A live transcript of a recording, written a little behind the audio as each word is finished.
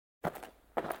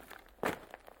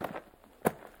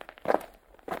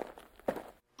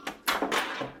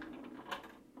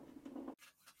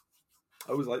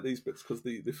I always like these bits because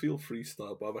they feel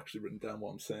freestyle, but I've actually written down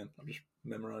what I'm saying. I've just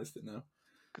memorised it now.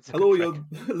 Hello, you're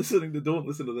listening to Don't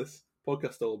Listen to This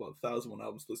podcast all about 1,001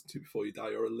 albums to listen to before you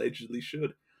die, or allegedly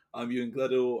should. I'm Ewan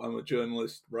Gleadow. I'm a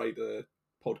journalist, writer,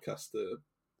 podcaster,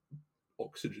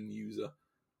 oxygen user.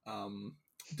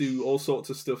 Do all sorts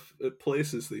of stuff at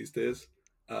places these days.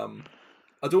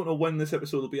 I don't know when this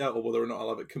episode will be out or whether or not I'll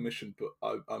have it commissioned,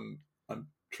 but I'm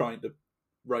trying to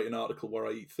write an article where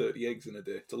I eat 30 eggs in a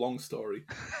day. It's a long story,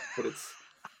 but it's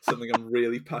something I'm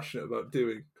really passionate about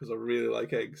doing because I really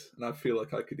like eggs, and I feel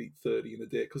like I could eat 30 in a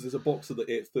day because there's a boxer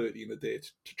that ate 30 in a day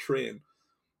to train.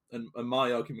 And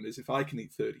my argument is if I can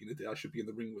eat 30 in a day, I should be in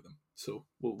the ring with him. So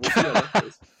we'll see how that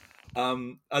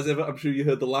goes. As ever, I'm sure you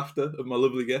heard the laughter of my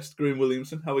lovely guest, Graham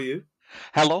Williamson. How are you?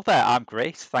 Hello there, I'm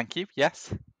great, thank you.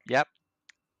 Yes, yep.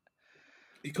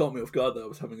 You caught me off guard there. I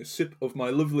was having a sip of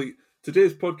my lovely...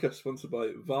 Today's podcast sponsored by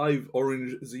Vive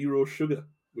Orange Zero Sugar,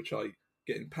 which I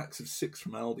get in packs of 6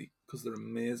 from Aldi because they're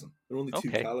amazing. They're only 2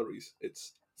 calories.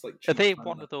 It's like cheap. Are they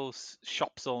one of those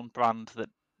shop's own brand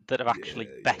that are actually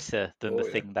better than the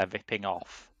thing they're ripping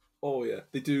off? Oh yeah,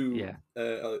 they do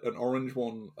an orange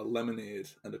one, a lemonade,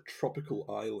 and a tropical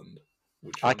island.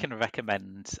 Which I can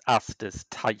recommend Asda's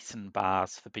Titan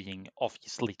bars for being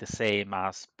obviously the same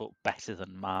as, but better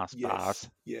than Mars bars.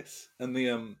 Yes, and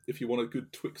the if you want a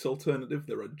good Twix alternative,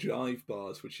 there are Jive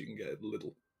bars which you can get at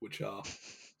Lidl, which are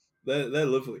they're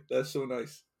lovely. They're so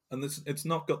nice, and it's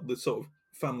not got the sort of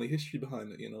family history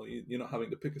behind it. You know, you're not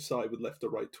having to pick a side with left or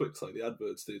right Twix like the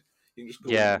adverts do. You can just go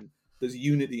in and there's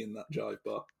unity in that Jive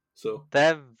bar. So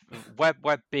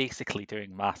we're basically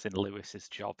doing Martin Lewis's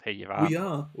job here.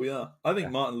 We are. I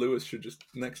think Martin Lewis should just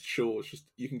next show. It's just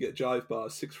you can get Jive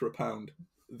bars 6 for £1.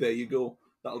 There you go.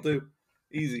 That'll do.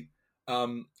 Easy.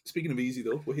 Speaking of easy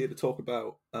though, we're here to talk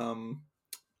about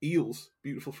Eels,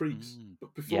 Beautiful Freaks.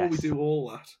 But before we do all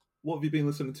that, what have you been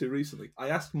listening to recently? I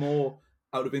asked more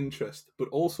out of interest, but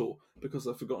also because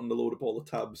I've forgotten to load up all the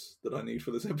tabs that I need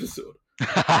for this episode.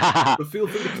 But feel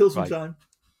free to kill some time.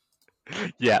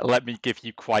 Yeah, let me give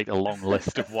you quite a long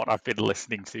list of what I've been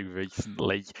listening to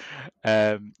recently.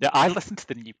 I listened to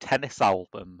the new Tennis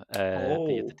album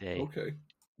the other day,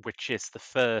 which is the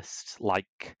first,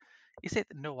 is it?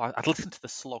 No, I'd listened to the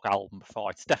Slug album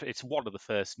before. It's one of the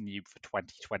first new for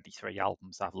 2023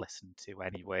 albums I've listened to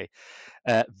anyway.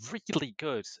 Really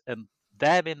good, and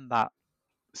they're in that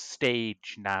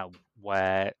stage now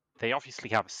where they obviously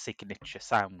have a signature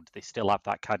sound. They still have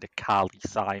that kind of Carly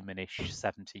Simon-ish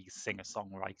 70s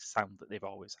singer-songwriter sound that they've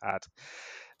always had.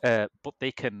 But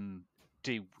they can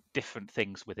do different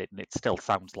things with it, and it still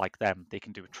sounds like them. They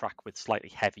can do a track with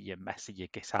slightly heavier, messier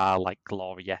guitar like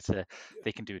Glorietta.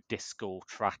 They can do a disco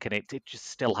track, and it just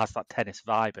still has that Tennis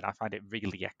vibe, and I find it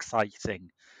really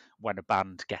exciting when a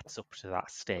band gets up to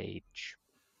that stage.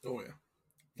 Oh, yeah.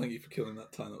 Thank you for killing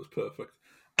that time. That was perfect.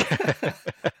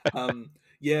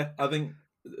 I think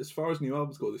as far as new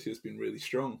albums go, this year's been really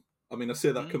strong. I mean, I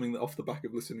say that coming off the back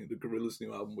of listening to Gorillaz'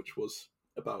 new album, which was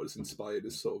about as inspired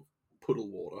as sort of Puddle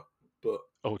Water. But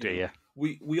oh dear,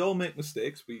 we all make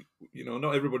mistakes. We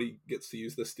not everybody gets to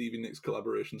use their Stevie Nicks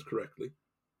collaborations correctly.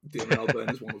 Damon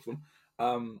Albarn is one of them.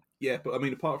 But I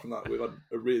mean, apart from that, we've had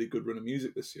a really good run of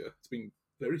music this year. It's been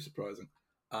very surprising.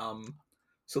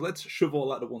 So let's shove all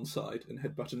that to one side and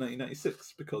head back to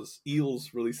 1996 because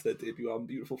Eels released their debut album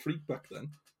Beautiful Freak back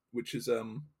then, which is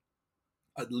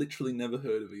I'd literally never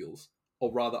heard of Eels, or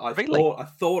rather I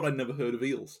thought I'd never heard of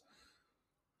Eels,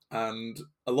 and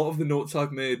a lot of the notes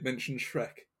I've made mention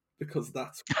Shrek because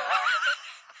that's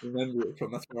remember it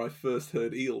from. That's where I first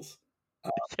heard Eels.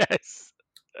 Yes,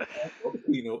 I saw the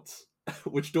keynotes,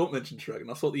 which don't mention Shrek,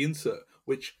 and I saw the insert,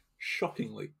 which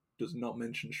shockingly does not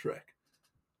mention Shrek.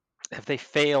 Have they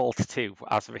failed to,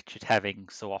 as Richard Herring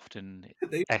so often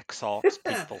exhorts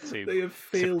people to,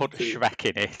 to put Shrek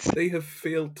in it? They have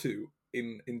failed to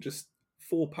in just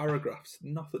 4 paragraphs.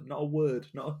 Nothing, not a word,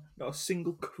 not a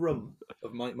single crumb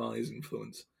of Mike Myers'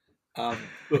 influence.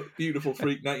 But Beautiful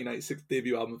Freak, 1996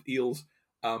 debut album of Eels,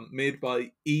 made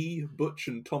by E, Butch,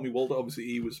 and Tommy Walter. Obviously,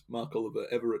 E was Mark Oliver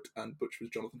Everett, and Butch was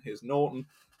Jonathan Hayes Norton.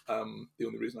 The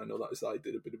only reason I know that is that I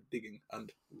did a bit of digging and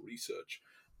research.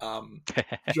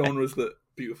 Genres that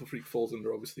Beautiful Freak falls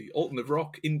under, obviously alternative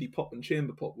rock, indie pop, and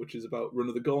chamber pop, which is about run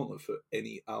of the gauntlet for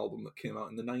any album that came out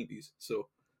in the 90s. So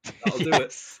that'll do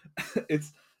it.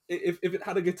 It's if it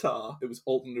had a guitar, it was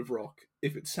alternative rock.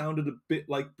 If it sounded a bit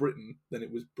like Britain, then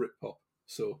it was Britpop.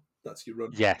 So that's your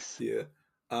run. Yes. Yeah.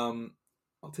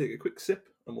 I'll take a quick sip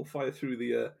and we'll fire through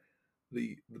the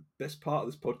best part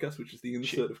of this podcast, which is the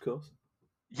insert, of course.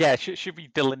 Yeah, should we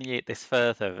delineate this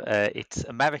further? It's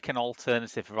American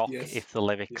alternative rock if the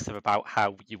lyrics are about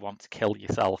how you want to kill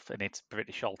yourself, and it's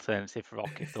British alternative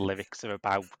rock if the lyrics are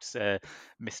about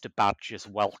Mr. Badger's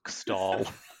whelk stall.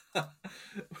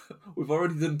 We've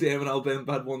already done Damon Albarn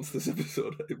bad once this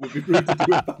episode. It would be rude to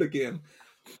do it bad again.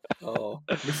 Oh,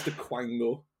 Mr.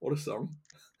 Quango. What a song.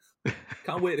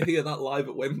 Can't wait to hear that live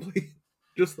at Wembley.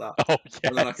 Just that. Oh, yes.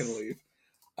 And then I can leave.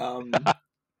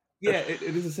 Yeah, it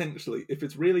is essentially, if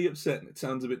it's really upsetting, it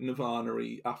sounds a bit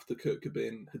Nirvana-y after Kurt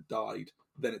Cobain had died,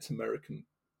 then it's American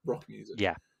rock music.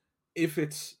 Yeah. If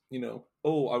it's,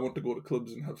 oh, I want to go to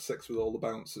clubs and have sex with all the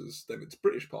bouncers, then it's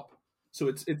British pop. So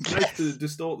it's nice to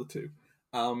distort the two.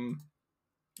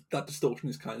 That distortion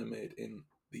is kind of made in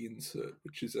the insert,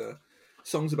 which is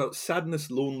songs about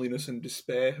sadness, loneliness, and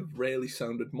despair have rarely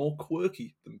sounded more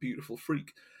quirky than Beautiful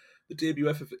Freak. The debut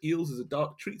effort for Eels is a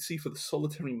dark treatise for the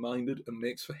solitary-minded and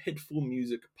makes for headphone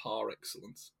music par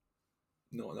excellence.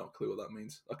 No, not a clue what that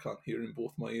means. I can't hear in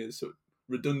both my ears, so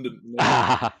redundant.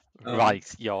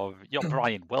 Right, you're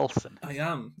Brian Wilson. I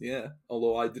am, yeah.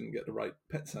 Although I didn't get to write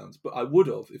Pet Sounds, but I would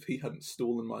have if he hadn't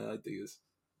stolen my ideas.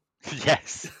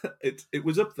 Yes. It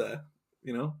was up there,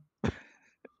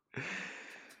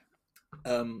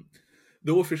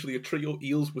 Though officially a trio,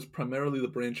 Eels was primarily the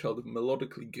brainchild of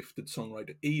melodically gifted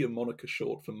songwriter E, a moniker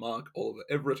short for Mark Oliver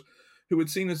Everett, who had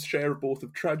seen his share both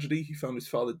of tragedy. He found his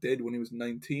father dead when he was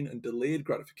 19, and delayed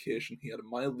gratification. He had a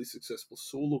mildly successful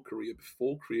solo career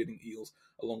before creating Eels,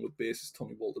 along with bassist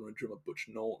Tommy Walter and drummer Butch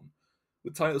Norton.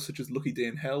 With titles such as Lucky Day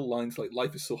in Hell, lines like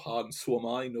Life is So Hard and So Am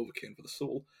I, Novocaine for the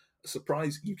Soul, a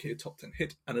surprise UK top 10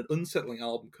 hit, and an unsettling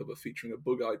album cover featuring a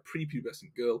bug-eyed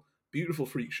prepubescent girl, Beautiful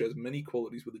Freak shares many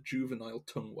qualities with a juvenile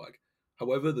tongue wag.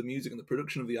 However, the music and the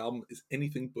production of the album is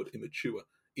anything but immature.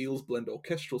 Eels blend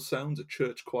orchestral sounds, a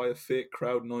church choir, fake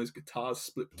crowd noise, guitars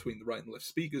split between the right and left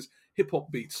speakers,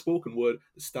 hip-hop beats, spoken word,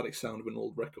 the static sound of an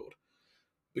old record.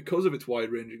 Because of its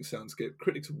wide-ranging soundscape,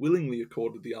 critics willingly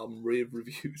accorded the album rave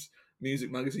reviews.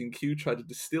 Music magazine Q tried to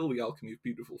distill the alchemy of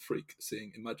Beautiful Freak,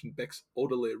 saying, imagine Beck's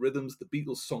Odelay rhythms, the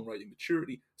Beatles' songwriting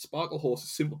maturity, Sparkle Horse's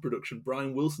simple production,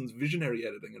 Brian Wilson's visionary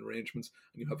editing and arrangements,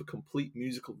 and you have a complete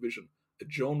musical vision, a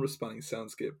genre-spanning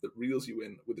soundscape that reels you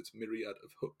in with its myriad of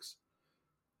hooks.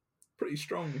 Pretty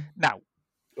strong. Now,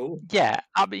 yeah,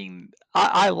 I mean,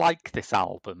 I like this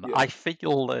album. Yeah. I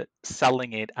feel that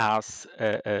selling it as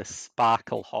a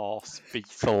Sparkle Horse,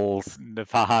 Beatles,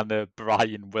 Nirvana,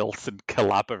 Brian Wilson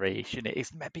collaboration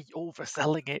is maybe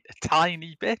overselling it a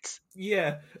tiny bit.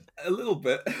 Yeah, a little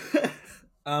bit.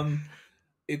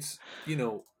 It's,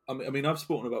 I mean, I've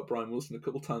spoken about Brian Wilson a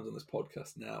couple of times on this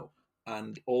podcast now,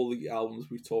 and all the albums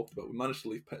we've talked about, we managed to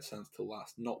leave Pet Sounds to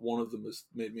last. Not one of them has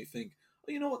made me think,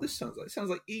 oh, you know what this sounds like? It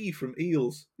sounds like E from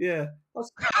Eels. Yeah,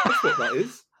 that's what that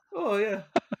is. Oh, yeah.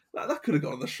 That could have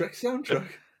gone on the Shrek soundtrack.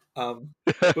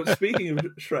 But speaking of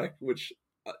Shrek, which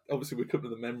obviously we come to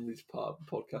the memories part of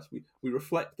the podcast, we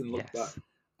reflect and look back.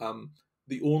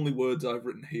 The only words I've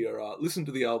written here are, listen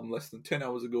to the album less than 10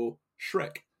 hours ago,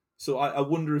 Shrek. So I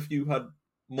wonder if you had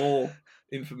more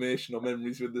information or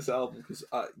memories with this album, because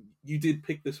you did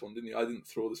pick this one, didn't you? I didn't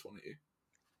throw this one at you.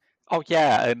 Oh,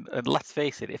 yeah, and let's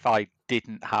face it, if I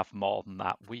didn't have more than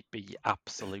that, we'd be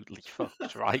absolutely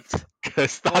fucked, right?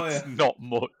 Because that's not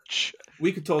much.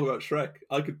 We could talk about Shrek.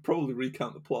 I could probably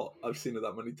recount the plot. I've seen it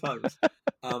that many times.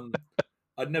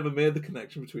 I'd never made the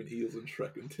connection between Eels and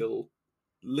Shrek until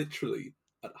literally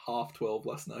at 12:30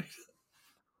 last night.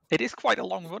 It is quite a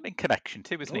long-running connection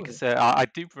too, isn't it? Because I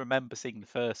do remember seeing the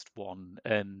first one,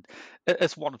 and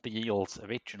as one of the Eels'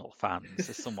 original fans,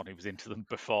 as someone who was into them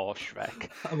before Shrek,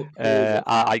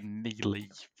 I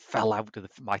nearly fell out of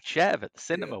my chair at the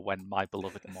cinema when My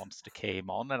Beloved Monster came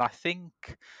on, and I think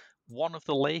one of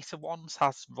the later ones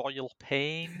has Royal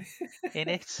Pain in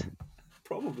it.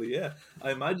 Probably, yeah.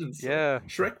 I imagine so. Yeah.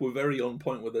 Shrek were very on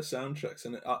point with their soundtracks,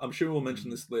 and I'm sure we'll mention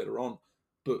this later on,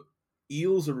 but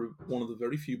Eels are one of the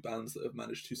very few bands that have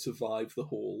managed to survive the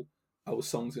whole our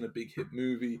songs in a big hit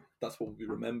movie, that's what we'll be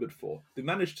remembered for. They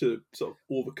managed to sort of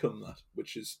overcome that,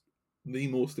 which is the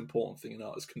most important thing an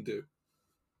artist can do.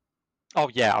 Oh,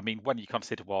 yeah, I mean, when you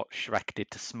consider what Shrek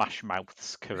did to Smash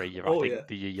Mouth's career, I think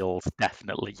the Eels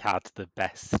definitely had the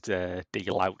best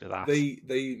deal out of that.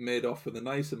 They made off with a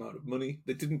nice amount of money.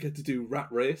 They didn't get to do Rat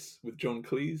Race with John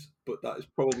Cleese, but that is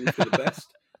probably for the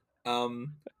best.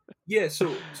 Yeah, so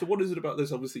what is it about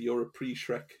this? Obviously, you're a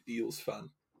pre-Shrek Eels fan,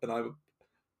 and I'm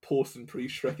a post and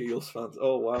pre-Shrek Eels fan.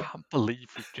 Oh, wow. I can't believe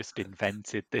we've just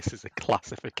invented this as a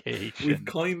classification. We've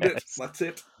coined it.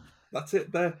 That's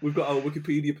it there. We've got our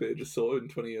Wikipedia page sorted in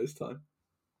 20 years' time.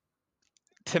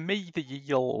 to me, the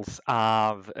Eels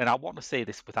are, and I want to say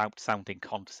this without sounding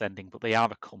condescending, but they are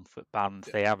a comfort band.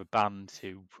 Yeah. They are a band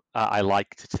who I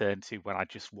like to turn to when I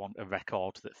just want a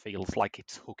record that feels like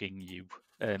it's hugging you.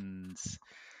 And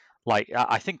like,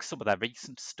 I think some of their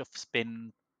recent stuff's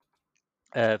been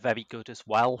very good as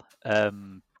well.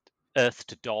 Earth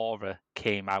to Dora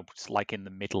came out like in the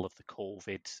middle of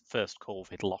the first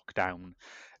COVID lockdown,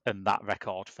 and that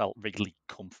record felt really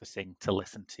comforting to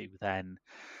listen to then.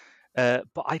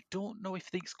 But I don't know if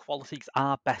these qualities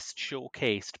are best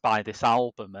showcased by this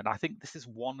album, and I think this is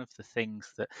one of the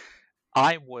things that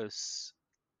I was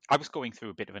going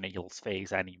through a bit of an Eels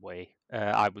phase anyway.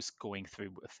 I was going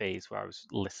through a phase where I was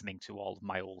listening to all of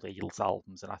my old Eels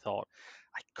albums, and I thought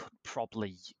I could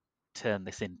probably turn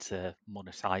this into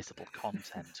monetizable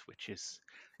content, which is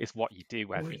what you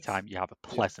do every time you have a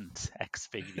pleasant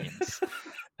experience.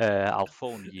 I'll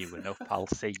phone Ewan up. I'll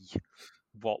see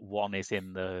what one is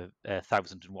in the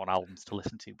 1001 albums to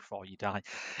listen to before you die,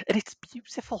 and it's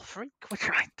Beautiful Freak, which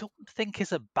I don't think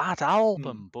is a bad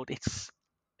album, but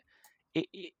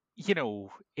it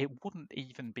it wouldn't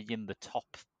even be in the top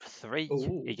 3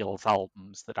 Eels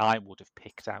albums that I would have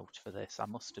picked out for this, I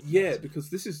must admit. Yeah, because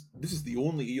this is the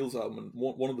only Eels album, and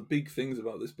one of the big things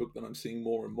about this book that I'm seeing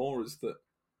more and more is that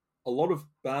a lot of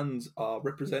bands are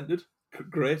represented.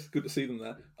 Great, good to see them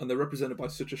there, and they're represented by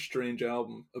such a strange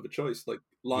album of a choice. Like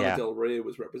Lana Del Rey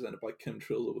was represented by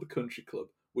Chemtrails Over the Country Club,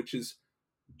 which is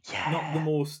not the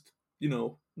most,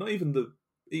 not even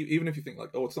even if you think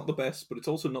like, oh, it's not the best, but it's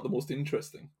also not the most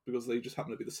interesting because they just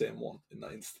happen to be the same one in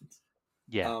that instance.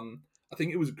 Yeah. I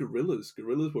think it was Gorillaz.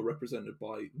 Gorillaz were represented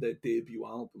by their debut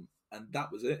album, and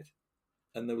that was it.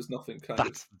 And there was nothing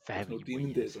That's very no Demon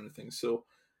weird. Days or anything. So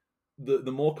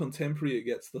the more contemporary it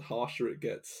gets, the harsher it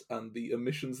gets, and the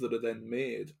omissions that are then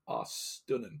made are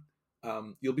stunning.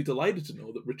 You'll be delighted to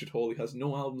know that Richard Hawley has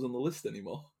no albums on the list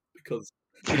anymore because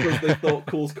they thought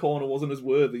Cole's Corner wasn't as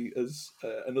worthy as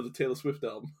another Taylor Swift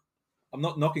album. I'm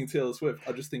not knocking Taylor Swift.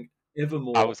 I just think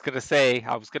Evermore. I was going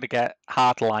to get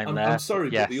hardline there. I'm sorry,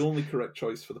 but, yes. but the only correct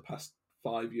choice for the past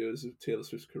 5 years of Taylor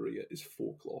Swift's career is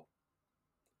Folklore.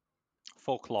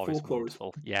 Folklore is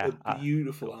wonderful. Yeah, a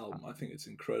beautiful album. I think it's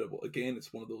incredible. Again,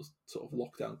 it's one of those sort of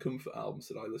lockdown comfort albums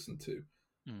that I listen to.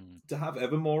 To have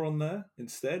Evermore on there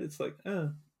instead, it's like,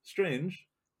 strange.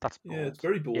 That's bold. Yeah, it's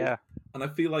very bold. Yeah. And I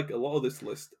feel like a lot of this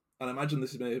list, and I imagine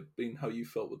this may have been how you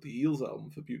felt with the Eels album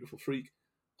for Beautiful Freak,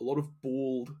 a lot of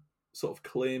bold sort of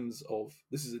claims of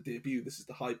this is a debut, this is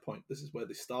the high point, this is where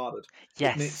they started.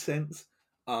 Yes. It makes sense.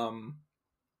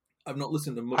 I've not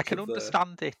listened to much. I can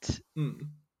understand it.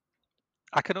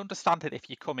 I can understand it if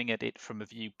you're coming at it from a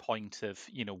viewpoint of,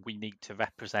 we need to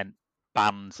represent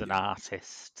bands and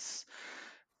artists.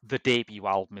 The debut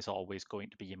album is always going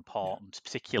to be important,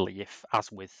 particularly if,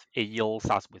 as with Eels,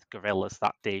 as with Gorillaz,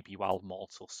 that debut album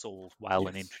also sold well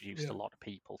and introduced a lot of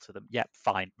people to them. Yep,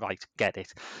 fine, right, get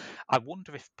it. I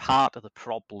wonder if part of the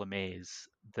problem is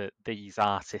that these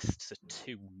artists are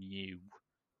too new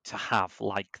to have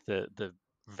like the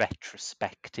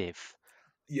retrospective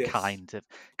kind of,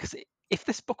 because if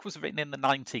this book was written in the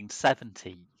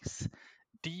 1970s,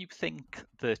 do you think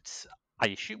that, I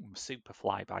assume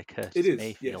Superfly by Curtis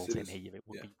Mayfield's in here, it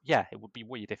would be, it would be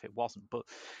weird if it wasn't, but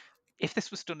if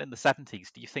this was done in the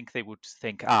 70s, do you think they would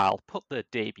think, I'll put the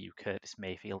debut Curtis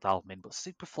Mayfield album in, but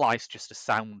Superfly's just a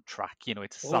soundtrack,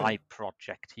 it's a side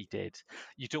project he did.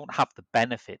 You don't have the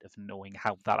benefit of knowing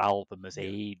how that album has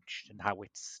aged and how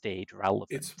it's stayed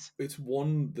relevant. It's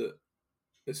one that,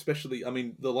 especially, I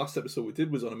mean, the last episode we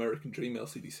did was on American Dream,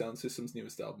 LCD Sound System's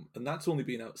newest album, and that's only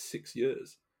been out 6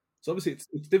 years. So obviously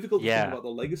it's difficult to think about the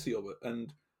legacy of it,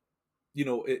 and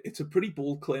it's a pretty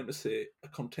bold claim to say a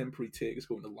contemporary take is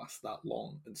going to last that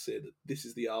long and say that this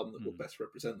is the album that will best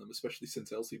represent them, especially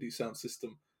since LCD Sound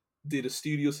System did a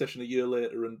studio session a year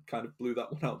later and kind of blew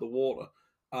that one out of the water.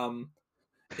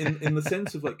 In the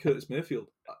sense of like Curtis Mayfield,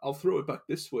 I'll throw it back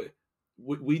this way.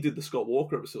 We did the Scott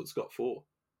Walker episode, Scott 4.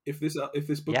 If this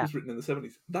book was written in the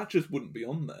 70s, that just wouldn't be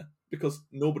on there because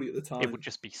nobody at the time. It would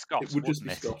just be Scott. It would just be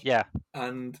Scott. Yeah.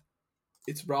 And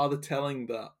it's rather telling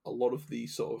that a lot of the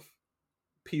sort of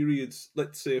periods,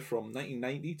 let's say from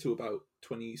 1990 to about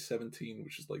 2017,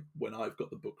 which is like when I've got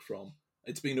the book from,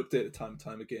 it's been updated time and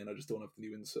time again. I just don't have the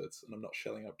new inserts, and I'm not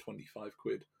shelling out 25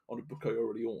 quid on a book I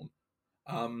already own.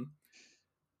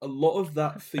 A lot of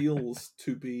that feels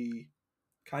to be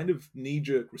kind of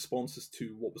knee-jerk responses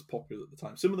to what was popular at the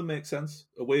time. Some of them make sense.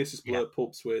 Oasis, Blur,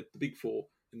 Pulp, Suede, the Big Four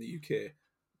in the UK.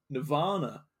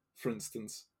 Nirvana, for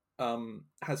instance,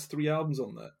 has 3 albums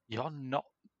on there.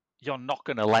 You're not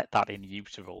going to let that in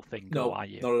utero thing go, are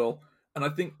you? Not at all. And I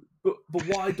think, but But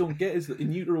what I don't get is that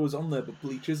In Utero is on there, but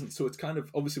Bleach isn't. So it's kind of,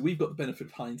 obviously, we've got the benefit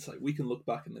of hindsight. We can look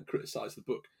back and then criticize the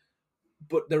book.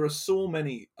 But there are so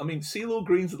many. I mean, CeeLo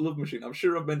Green's The Love Machine. I'm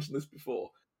sure I've mentioned this before.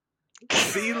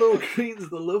 CeeLo Green's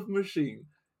The Love Machine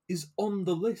is on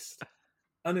the list.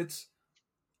 And it's,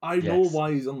 I know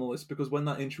why he's on the list, because when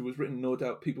that intro was written, no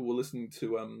doubt people were listening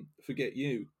to Forget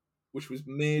You, which was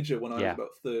major when I was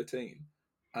about 13,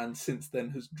 and since then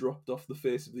has dropped off the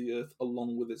face of the earth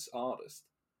along with its artist.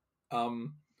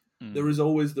 There is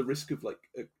always the risk of like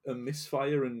a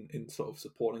misfire in sort of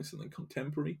supporting something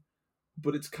contemporary,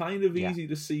 but it's kind of easy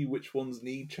to see which ones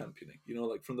need championing. You know,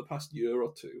 like from the past year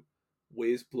or two,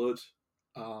 Ways Blood,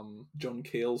 John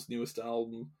Cale's newest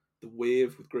album, The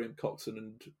Wave with Graham Coxon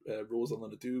and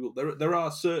Rosalind Dougal. There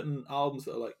are certain albums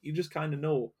that are like, you just kind of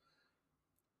know.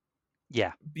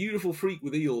 Yeah. Beautiful Freak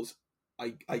with Eels, I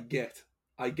get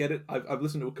it. I've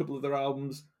listened to a couple of their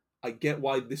albums. I get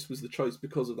why this was the choice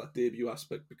because of that debut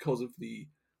aspect, because of the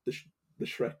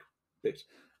Shrek bit.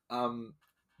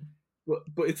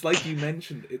 But it's like you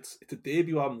mentioned, it's a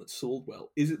debut album that sold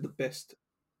well. Is it the best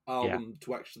album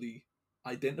to actually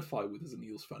identify with as an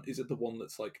Eels fan? Is it the one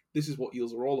that's like, this is what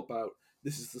Eels are all about?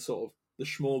 This is the sort of the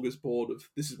smorgasbord of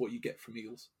this is what you get from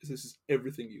Eels. This is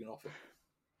everything you can offer.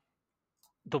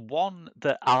 The one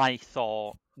that I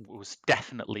thought was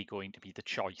definitely going to be the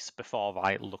choice before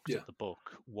I looked at the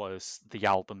book was the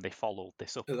album they followed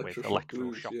this up with,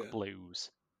 Electroshock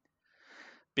Blues.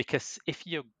 Because if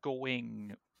you're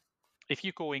going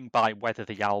by whether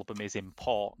the album is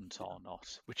important or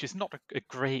not, which is not a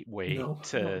great way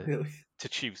to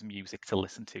choose music to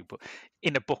listen to, but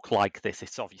in a book like this,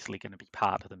 it's obviously going to be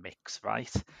part of the mix,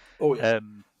 right? Oh yeah.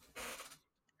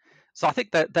 So I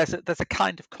think that there's a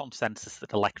kind of consensus that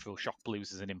Electroshock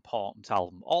Blues is an important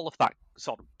album. All of that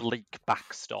sort of bleak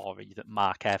backstory that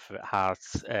Mark Everett has,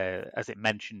 as it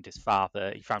mentioned,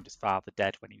 he found his father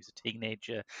dead when he was a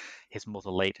teenager. His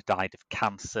mother later died of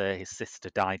cancer. His sister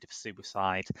died of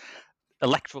suicide.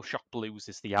 Electroshock Blues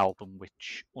is the album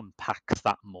which unpacks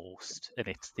that most, and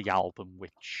it's the album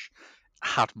which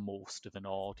had most of an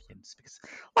audience. Because,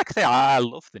 like I say, I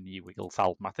love the new Eels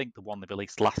album. I think the one they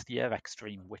released last year,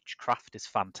 Extreme Witchcraft, is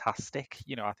fantastic.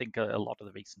 You know, I think a lot of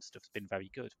the recent stuff's been very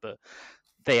good, but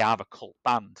they are a cult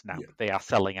band now. Yeah. They are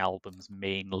selling albums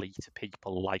mainly to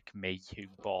people like me who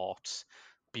bought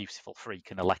Beautiful Freak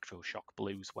and Electroshock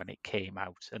Blues when it came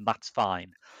out, and that's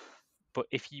fine. But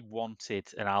if you wanted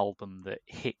an album that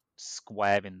hit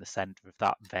square in the center of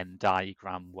that Venn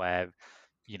diagram where,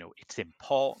 you know, it's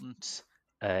important,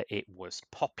 it was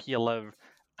popular,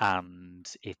 and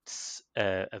it's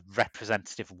a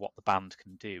representative of what the band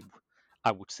can do,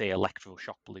 I would say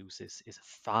Electroshock Blues is a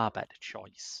far better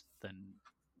choice than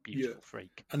Beautiful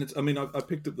Freak. And it's, I mean, I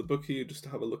picked up the book here just to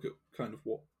have a look at kind of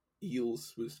what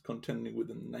Eels was contending with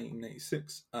in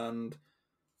 1986, and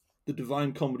the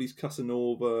Divine Comedy's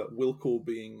Casanova, Wilco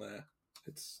being there.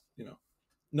 It's, you know,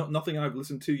 nothing I've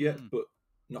listened to yet, but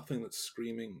nothing that's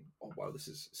screaming, oh wow, this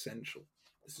is essential.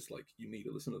 This is like, you need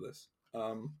to listen to this.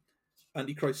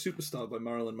 Antichrist Superstar by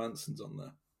Marilyn Manson's on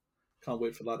there. Can't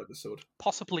wait for that episode.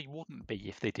 Possibly wouldn't be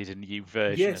if they did a new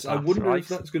version. Yes, of that, I wonder right? if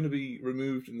that's going to be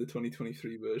removed in the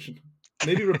 2023 version.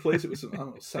 Maybe replace it with some, I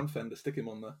don't know, Sam Fender, stick him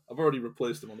on there. I've already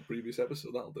replaced him on the previous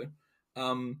episode, that'll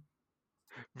do.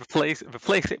 Replace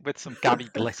it with some Gabby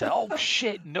Glitter. Oh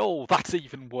shit, no, that's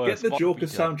even worse. Get the Joker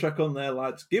soundtrack on there,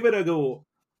 lads. Give it a go.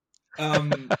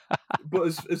 But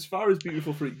as far as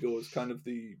Beautiful Freak goes, kind of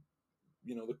the,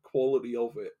 you know, the quality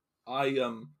of it,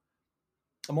 I'm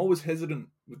always hesitant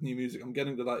with new music. I'm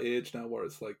getting to that age now where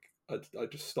it's like I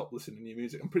just stop listening to new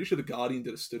music. I'm pretty sure The Guardian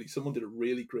did a study. Someone did a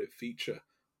really great feature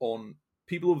on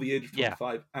people over the age of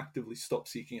 25 actively stop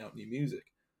seeking out new music.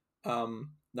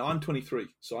 Now I'm 23,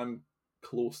 so I'm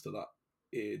close to that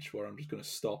age where I'm just going to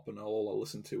stop and all I'll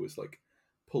listen to is like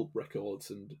pulp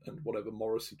records and whatever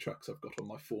Morrissey tracks I've got on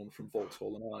my phone from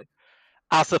Vauxhall and I.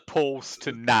 As opposed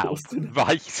to now,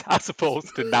 right? As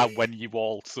opposed to now when you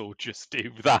also just do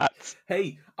that.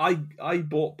 Hey, I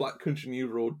bought Black Country New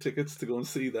Road tickets to go and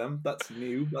see them. That's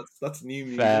new. That's new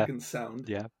music and sound.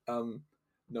 Yeah.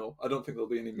 No, I don't think there'll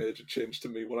be any major change to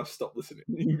me when I stop listening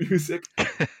to new music.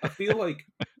 I feel like,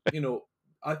 you know,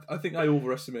 I think I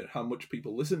overestimate how much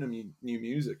people listen to new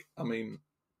music. I mean,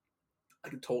 I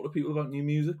can talk to people about new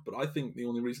music, but I think the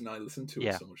only reason I listen to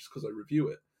it so much is because I review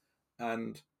it.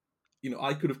 And, you know,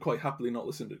 I could have quite happily not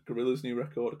listened to Gorillaz' new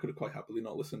record. I could have quite happily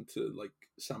not listened to, like,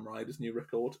 Sam Ryder's new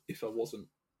record if I wasn't,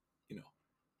 you know,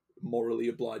 morally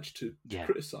obliged to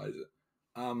criticize it.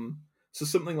 So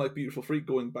something like Beautiful Freak,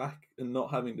 going back and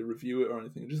not having to review it or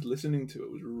anything, just listening to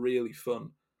it was really fun.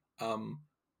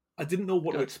 I didn't know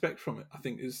what to expect from it, I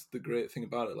think is the great thing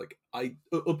about it. Like,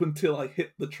 up until I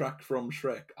hit the track from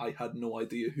Shrek, I had no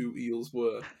idea who eels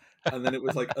were. And then it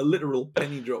was like a literal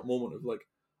penny drop moment of like,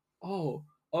 oh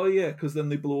yeah, because then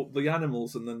they blow up the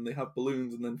animals and then they have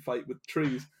balloons and then fight with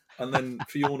trees. And then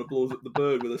Fiona blows up the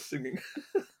bird with her singing,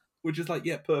 which is like,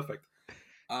 yeah, perfect.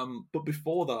 But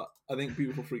before that, I think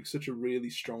Beautiful Freak's such a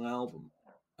really strong album.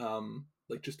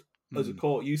 Like, just as a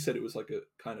core, you said it was like a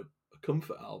kind of a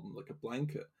comfort album, like a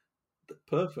blanket.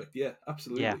 Perfect, yeah,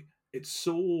 absolutely. Yeah. It's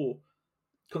so,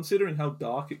 considering how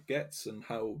dark it gets and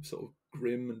how sort of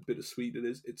grim and bittersweet it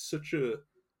is, it's such a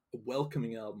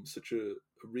welcoming album, such a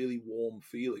really warm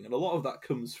feeling. And a lot of that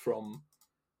comes from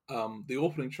the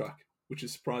opening track, which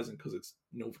is surprising because it's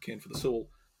Novocaine for the Soul.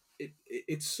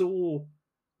 It's so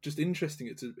just interesting.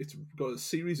 It's got a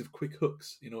series of quick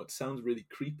hooks. You know, it sounds really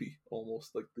creepy,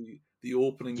 almost like the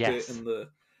opening bit and the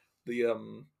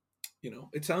you know,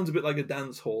 it sounds a bit like a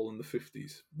dance hall in the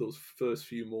 50s, those first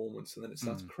few moments, and then it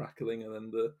starts crackling, and then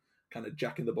the kind of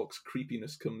Jack in the Box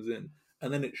creepiness comes in,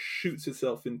 and then it shoots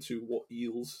itself into what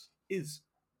Eels is.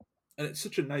 And it's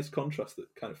such a nice contrast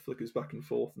that kind of flickers back and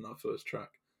forth in that first track.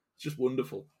 It's just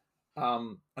wonderful.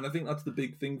 And I think that's the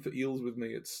big thing for Eels with me.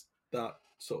 It's that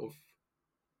sort of,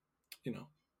 you know,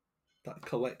 that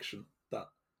collection, that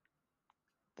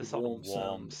the sort of warm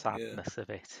warm sound. sadness of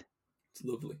it. It's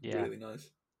lovely, Yeah. really nice.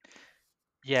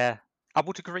 Yeah, I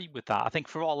would agree with that. I think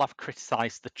for all I've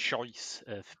criticised the choice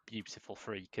of Beautiful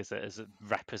Freak as a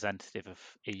representative of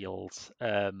Eels,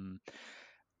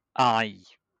 I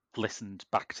listened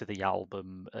back to the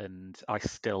album and I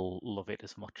still love it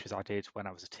as much as I did when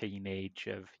I was a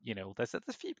teenager. You know, there's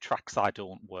a few tracks I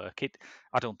don't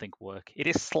think work. It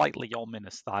is slightly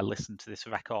ominous that I listened to this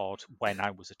record when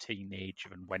I was a teenager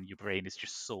and when your brain is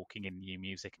just soaking in new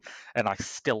music, and I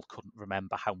still couldn't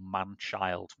remember how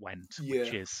Man-Child went,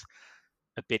 which is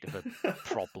a bit of a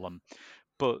problem.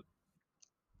 But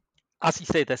as you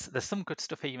say, there's some good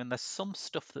stuff here, and there's some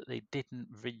stuff that they didn't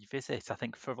revisit. I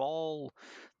think for all,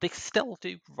 they still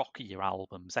do rockier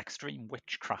albums. Extreme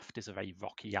Witchcraft is a very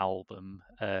rocky album.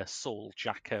 Soul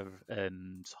Jacker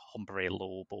and Hombre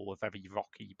Lobo are very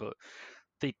rocky, but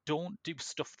they don't do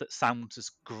stuff that sounds as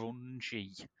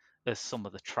grungy as some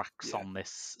of the tracks on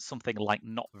this. Something like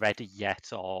Not Ready Yet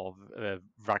or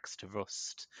Rags to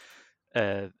Rust.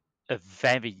 Are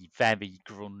very, very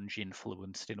grunge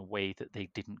influenced in a way that they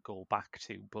didn't go back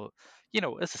to. But, you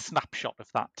know, as a snapshot of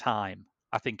that time,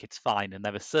 I think it's fine. And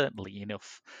there are certainly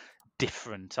enough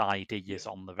different ideas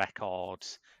on the record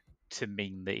to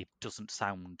mean that it doesn't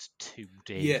sound too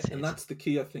dated. Yeah, and that's the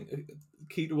key, I think.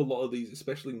 Key to a lot of these,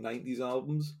 especially 90s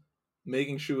albums,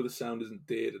 making sure the sound isn't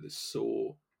dated is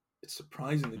so, it's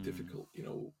surprisingly difficult. You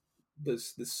know,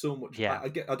 there's so much. Yeah. I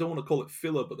don't want to call it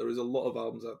filler, but there is a lot of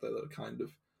albums out there that are kind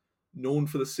of known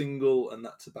for the single, and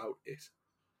that's about it.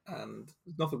 And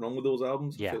there's nothing wrong with those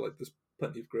albums. I feel like there's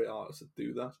plenty of great artists that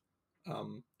do that.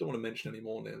 Don't want to mention any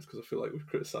more names because I feel like we've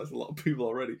criticised a lot of people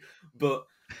already. But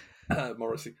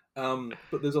Morrissey.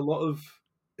 But there's a lot of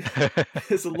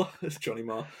there's Johnny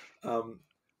Marr.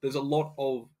 There's a lot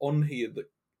of on here that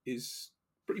is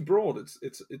pretty broad.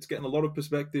 It's getting a lot of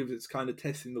perspectives. It's kind of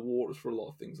testing the waters for a lot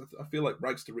of things. I feel like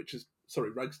Rags to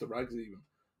Rags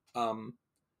even.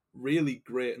 Really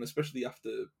great, and especially after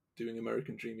doing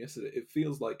American Dream yesterday, it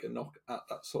feels like a knock at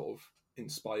that sort of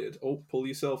inspired, pull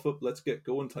yourself up, let's get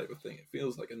going type of thing. It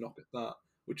feels like a knock at that,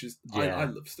 which is, I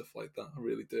love stuff like that. I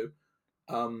really do.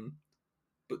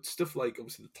 But stuff like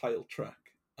obviously the title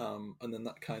track, and then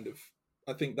that kind of,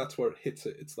 I think that's where it hits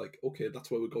it. It's like, okay,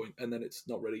 that's where we're going, and then it's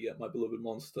Not Ready Yet, My Beloved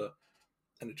Monster,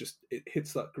 and it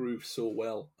hits that groove so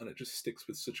well, and it just sticks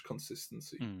with such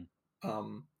consistency.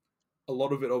 A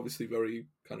lot of it obviously very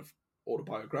kind of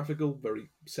autobiographical, very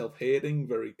self-hating,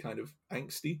 very kind of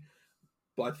angsty,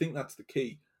 but I think that's the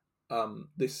key.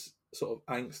 This sort of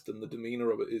angst and the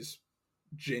demeanor of it is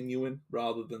genuine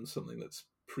rather than something that's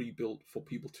pre-built for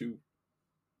people to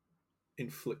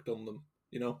inflict on them,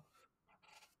 you know?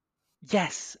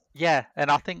 Yes, yeah,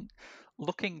 and I think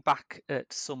looking back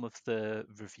at some of the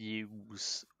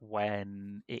reviews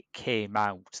when it came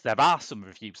out, there are some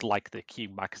reviews like the Q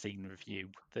Magazine review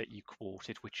that you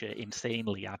quoted, which are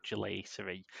insanely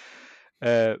adulatory.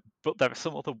 But there are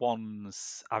some other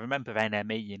ones. I remember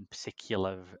NME in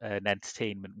particular and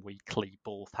Entertainment Weekly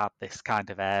both had this kind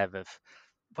of air of,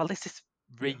 well, this is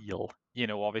real, you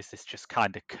know, or is this just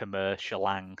kind of commercial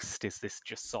angst? Is this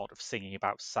just sort of singing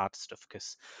about sad stuff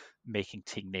because making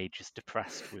teenagers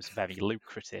depressed was very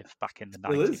lucrative back in the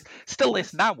 90s? Still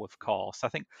is now, of course. I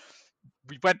think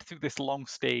we went through this long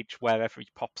stage where every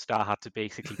pop star had to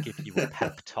basically give you a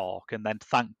pep talk, and then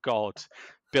thank God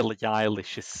Billie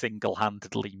Eilish has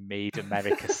single-handedly made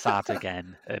America sad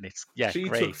again, and it's she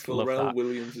took great. Love Pharrell that.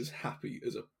 Williams' "Happy"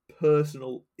 as a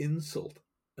personal insult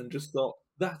and just thought,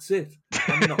 "That's it.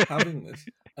 I'm not having this."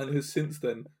 And has since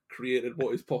then created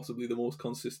what is possibly the most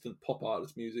consistent pop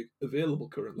artist music available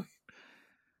currently.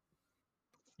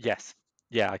 Yes,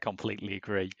 yeah, I completely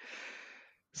agree.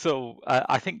 So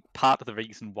I think part of the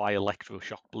reason why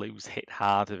electroshock blues hit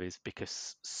harder is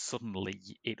because suddenly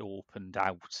it opened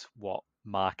out what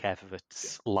Mark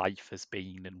Everett's life has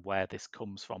been and where this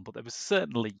comes from. But there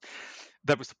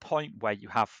was a point where you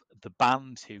have the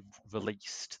band who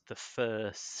released the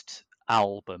first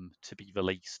album to be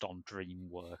released on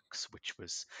DreamWorks, which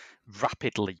was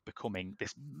rapidly becoming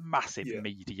this massive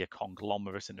media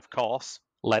conglomerate, and of course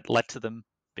led to them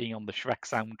being on the Shrek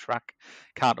soundtrack.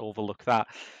 Can't overlook that.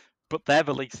 But they're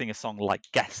releasing a song like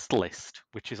Guest List,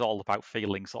 which is all about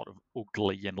feeling sort of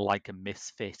ugly and like a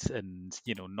misfit and,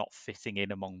 not fitting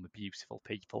in among the beautiful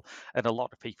people. And a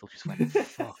lot of people just went,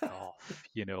 fuck off.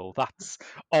 That's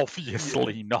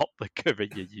obviously not the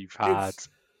career you've had.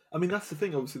 That's the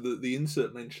thing. Obviously, the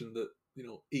insert mentioned that,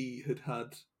 E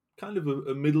had kind of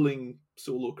a middling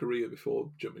solo career before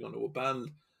jumping onto a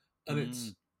band. And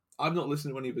I've not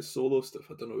listened to any of his solo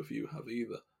stuff. I don't know if you have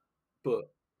either.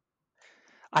 But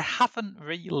I haven't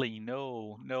really,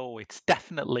 no. It's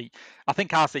definitely, I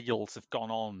think as Eels have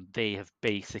gone on, they have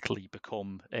basically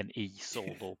become an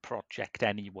solo project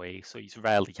anyway, so he's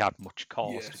rarely had much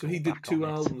cause to so go he did back on 2 it.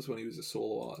 albums when he was a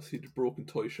solo artist. He did Broken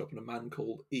Toy Shop and A Man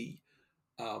Called E.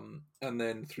 And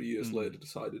then 3 years later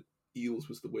decided Eels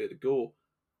was the way to go.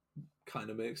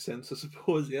 Kind of makes sense, I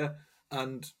suppose, yeah.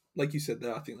 And like you said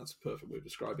there, I think that's a perfect way of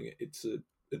describing it. It's an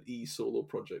solo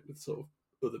project with sort of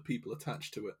other people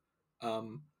attached to it.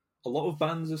 A lot of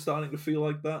bands are starting to feel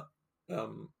like that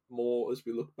more as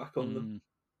we look back on them.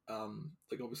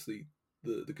 Like obviously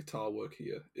the guitar work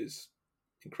here is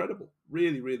incredible,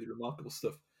 really, really remarkable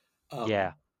stuff.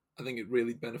 I think it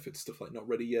really benefits stuff like Not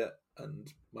Ready Yet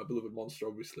and My Beloved Monster,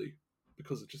 obviously,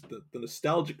 because of just the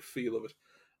nostalgic feel of it.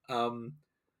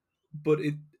 But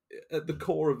it, at the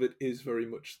core of it, is very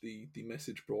much the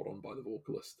message brought on by the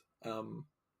vocalist.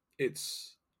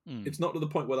 It's not to the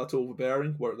point where that's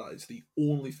overbearing, where that is the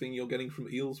only thing you're getting from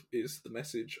Eels is the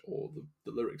message or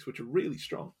the lyrics, which are really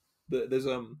strong. There's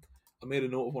I made a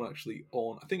note of one actually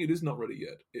on, I think it is Not Ready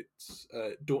Yet. It's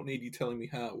Don't Need You Telling Me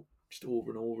How, just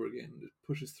over and over again. It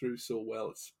pushes through so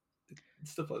well.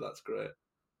 Stuff like that's great.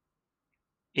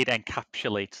 It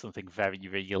encapsulates something very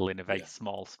real in a very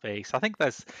small space. I think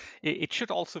it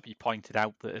should also be pointed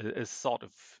out that as sort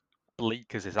of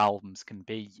bleak as his albums can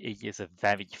be, he is a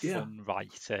very fun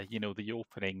writer. The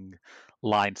opening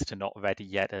lines to Not Ready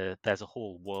Yet, there's a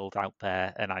whole world out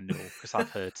there, and I know because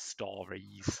I've heard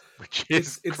stories, which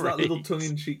is it's great. that little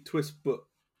tongue-in-cheek twist, but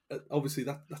obviously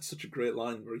that's such a great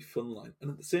line, very fun line, and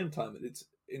at the same time it's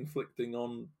inflicting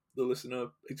on the listener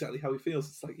exactly how he feels.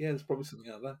 It's like, there's probably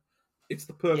something out there. It's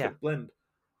the perfect blend.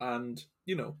 And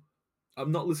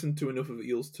I'm not listened to enough of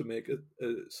Eels to make a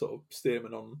sort of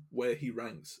statement on where he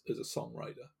ranks as a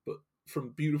songwriter, but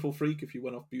from Beautiful Freak, if you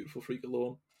went off Beautiful Freak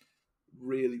alone,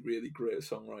 really, really great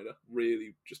songwriter.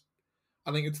 Really, just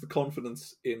I think it's the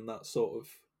confidence in that sort of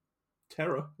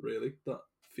terror, really, that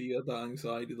fear, that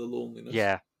anxiety, the loneliness.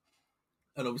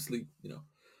 And obviously,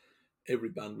 every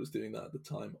band was doing that at the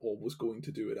time, or was going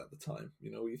to do it at the time.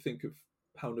 You think of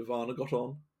how Nirvana got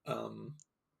on.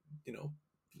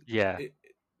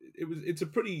 It's a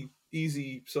pretty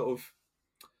easy sort of.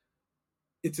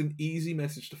 It's an easy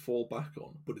message to fall back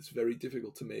on, but it's very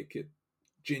difficult to make it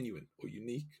genuine or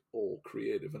unique or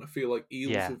creative. And I feel like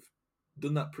Eels have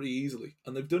done that pretty easily,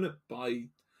 and they've done it by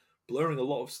blurring a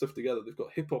lot of stuff together. They've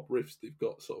got hip hop riffs, they've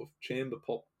got sort of chamber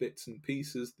pop bits and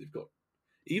pieces, they've got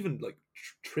even like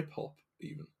trip hop.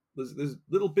 Even there's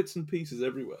little bits and pieces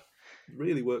everywhere. It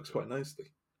really works quite nicely.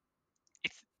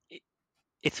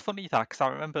 It's funny that because I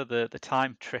remember the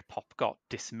time trip hop got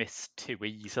dismissed too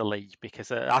easily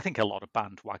because I think a lot of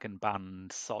bandwagon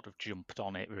bands sort of jumped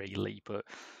on it really, but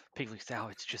people say, "Oh,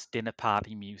 it's just dinner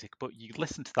party music." But you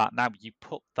listen to that now, you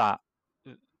put that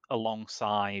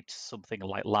alongside something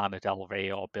like Lana Del Rey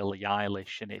or Billie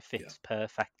Eilish, and it fits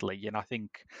perfectly. And I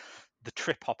think the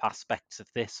trip hop aspects of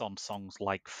this on songs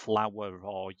like Flower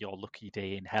or Your Lucky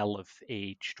Day in Hell have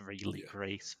aged really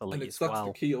gracefully and as that's well.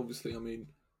 The key, obviously. I mean,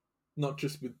 not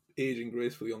just with aging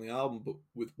gracefully on the album, but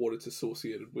with what it's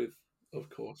associated with, of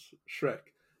course, Shrek.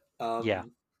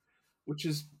 Which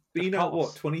has been out,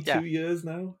 what, 22 years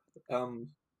now?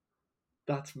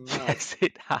 That's mad. Yes,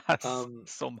 it has,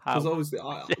 somehow. Because obviously,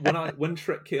 when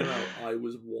Shrek came out, I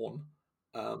was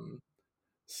 1.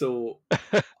 So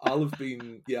I'll have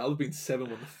been 7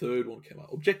 when the third one came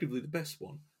out. Objectively, the best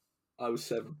one. I was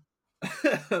 7.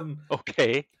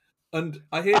 Okay. And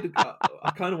I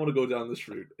kind of want to go down this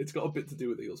route. It's got a bit to do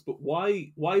with Eels, but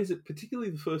why is it,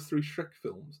 particularly the first 3 Shrek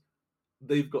films,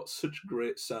 they've got such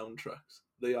great soundtracks?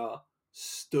 They are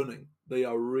stunning. They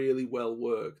are really well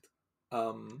worked.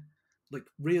 Like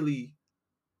really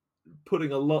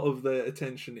putting a lot of their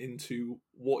attention into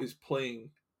what is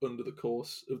playing under the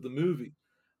course of the movie.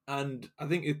 And I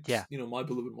think it's My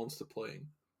Beloved Monster playing.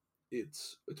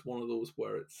 It's one of those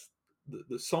where it's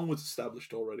the song was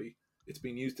established already. It's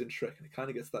been used in Shrek, and it kind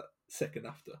of gets that second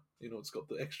after. It's got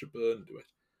the extra burn to it,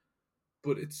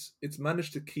 but it's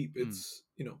managed to keep its.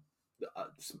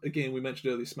 Again, we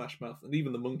mentioned earlier Smash Mouth, and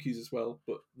even the Monkeys as well.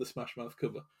 But the Smash Mouth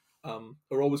cover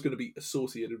are always going to be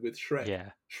associated with Shrek.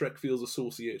 Yeah. Shrek feels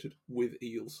associated with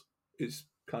Eels. Is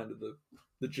kind of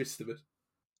the gist of it.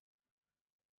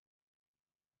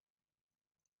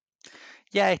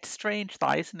 Yeah, it's strange,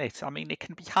 that, isn't it? I mean, it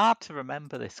can be hard to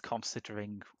remember this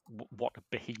considering what a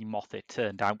behemoth it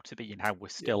turned out to be and how we're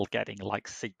still getting like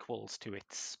sequels to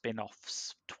its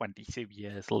spin-offs 22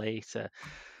 years later.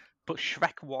 But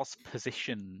Shrek was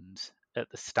positioned at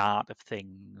the start of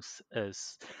things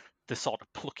as the sort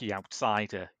of plucky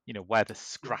outsider, where the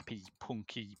scrappy,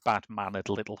 punky, bad-mannered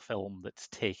little film that's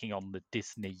taking on the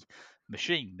Disney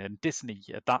machine. And Disney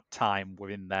at that time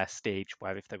were in their stage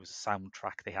where if there was a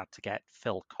soundtrack, they had to get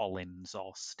Phil Collins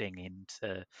or Sting in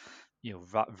to,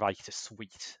 write a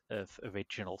suite of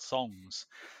original songs.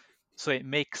 So it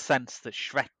makes sense that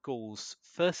Shrek goes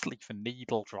firstly for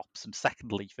needle drops and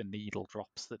secondly for needle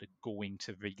drops that are going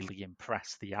to really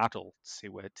impress the adults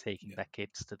who are taking their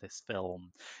kids to this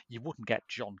film. You wouldn't get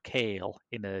John Cale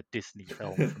in a Disney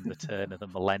film from the turn of the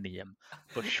millennium,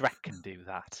 but Shrek can do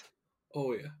that.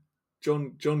 Oh yeah,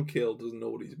 John Cale doesn't know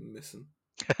what he's missing.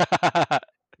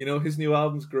 His new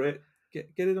album's great. Get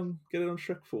it on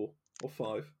Shrek 4 or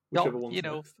 5, whichever one's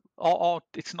next. Or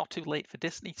it's not too late for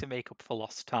Disney to make up for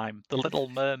lost time. The Little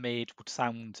Mermaid would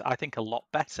sound, I think, a lot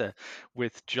better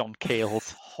with John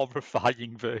Cale's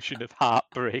horrifying version of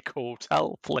Heartbreak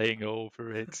Hotel playing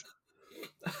over it.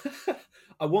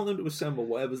 I want them to assemble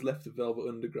whatever's left of Velvet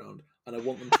Underground, and I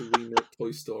want them to remake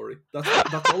Toy Story. That's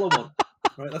all I want.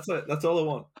 Right? That's it. That's all I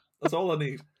want. That's all I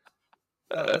need.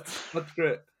 That's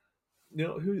great.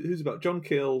 Who's about? John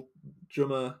Cale,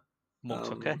 drummer. Moore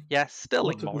Tucker.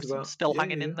 Sterling Morrison still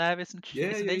hanging in there, isn't he?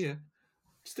 Yeah.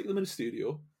 Stick them in a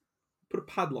studio, put a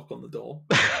padlock on the door,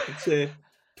 and say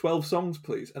 12 songs,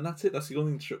 please. And that's it. That's the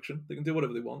only instruction. They can do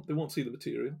whatever they want. They won't see the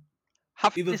material.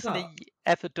 Have Disney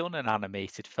ever done an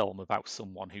animated film about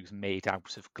someone who's made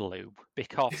out of glue?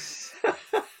 Because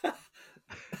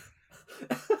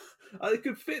it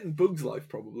could fit in Bug's Life,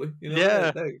 probably.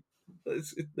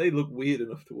 They look weird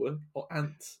enough to work. Or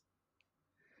ants.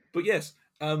 But yes,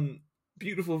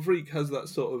 Beautiful Freak has that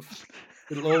sort of.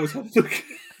 It'll always have. It'll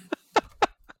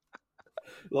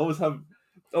always have.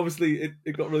 Obviously,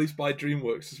 it got released by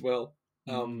DreamWorks as well,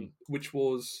 which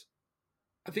was.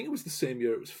 I think it was the same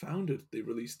year it was founded. They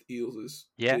released Eels'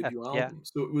 debut album,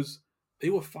 so they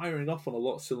were firing off on a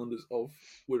lot of cylinders. Of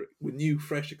we're new,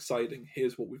 fresh, exciting.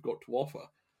 Here's what we've got to offer.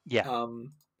 Yeah.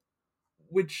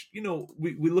 Which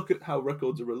we look at how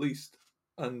records are released,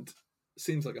 and it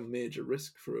seems like a major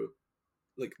risk for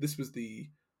this was the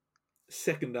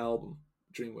second album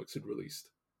DreamWorks had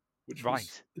released, which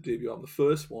was the debut album. The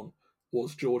first one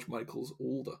was George Michael's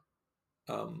Older,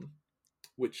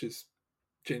 which is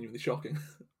genuinely shocking.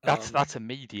 That's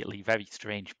immediately very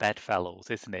strange bedfellows,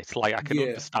 isn't it? Like, I can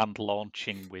understand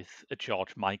launching with a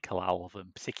George Michael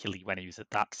album, particularly when he was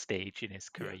at that stage in his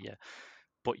career.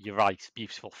 But you're right,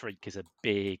 Beautiful Freak is a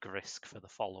big risk for the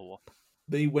follow-up.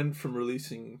 They went from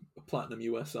releasing a platinum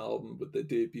US album with their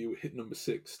debut hit number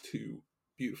 6 to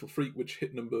Beautiful Freak, which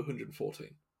hit number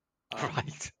 114.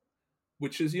 Right.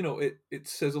 Which is, it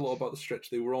says a lot about the stretch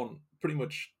they were on. Pretty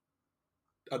much,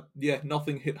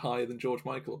 nothing hit higher than George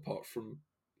Michael apart from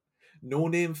No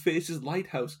Name Faces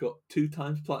Lighthouse got 2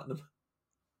 times platinum.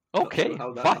 Okay, not sure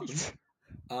how that happened.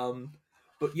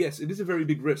 But yes, it is a very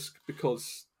big risk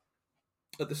because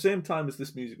at the same time as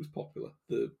this music was popular,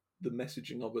 the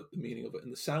messaging of it, the meaning of it,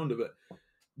 and the sound of it,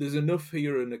 there's enough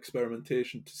here in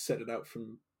experimentation to set it out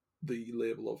from the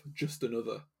label of just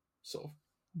another sort of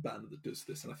band that does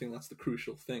this. And I think that's the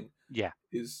crucial thing. Yeah.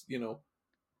 Is,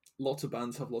 lots of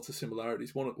bands have lots of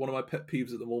similarities. One of my pet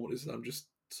peeves at the moment is I'm just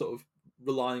sort of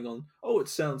relying on, it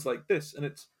sounds like this, and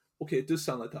it's okay, it does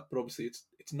sound like that, but obviously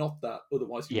it's not that,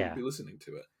 otherwise you wouldn't be listening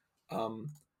to it.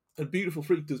 And Beautiful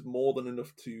Freak does more than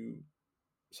enough to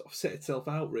sort of set itself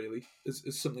out really as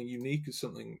something unique, as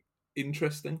something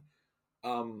interesting.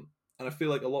 And And I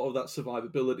feel like a lot of that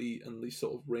survivability and the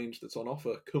sort of range that's on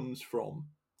offer comes from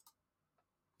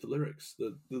the lyrics.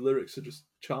 The lyrics are just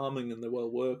charming and they're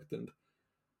well worked, and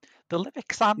the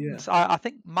lyrics, and I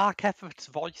think Mark Everett's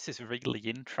voice is really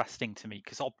interesting to me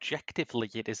because objectively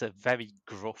it is a very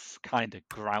gruff, kind of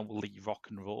growly rock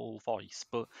and roll voice,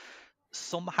 but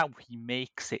somehow he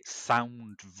makes it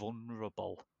sound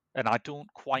vulnerable, and I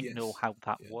don't quite know how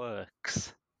that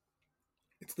works.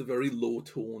 It's the very low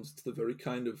tones, it's the very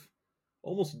kind of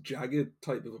almost jagged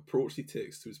type of approach he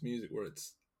takes to his music, where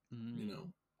it's, you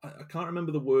know, I can't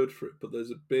remember the word for it, but there's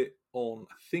a bit on,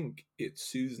 I think it's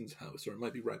Susan's House, or it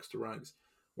might be Rags to Rags,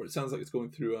 where it sounds like it's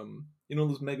going through, you know,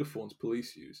 those megaphones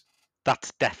police use.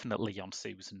 That's definitely on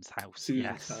Susan's House.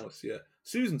 Susan's House, yeah.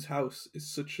 Susan's House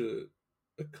is such a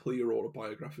clear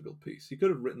autobiographical piece. He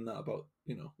could have written that about,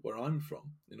 you know, where I'm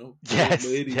from, you know, old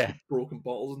ladies with broken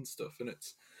bottles and stuff, and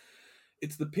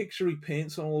it's the picture he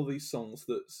paints on all of these songs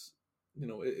that's, you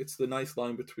know, it's the nice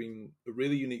line between a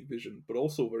really unique vision, but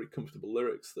also very comfortable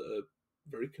lyrics that are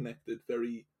very connected,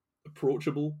 very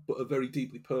approachable, but are very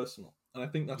deeply personal. And I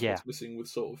think that's what's missing with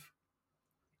sort of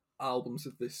albums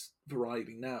of this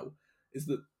variety now, is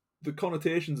that the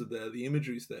connotations are there, the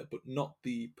imagery's there, but not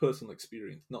the personal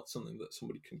experience, not something that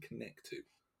somebody can connect to.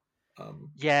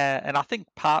 And I think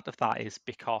part of that is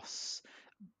because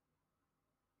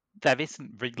there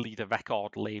isn't really the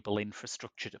record label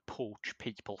infrastructure to poach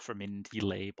people from indie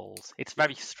labels. It's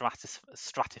very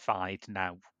stratified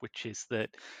now, which is that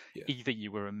either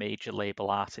you were a major label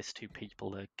artist who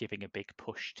people are giving a big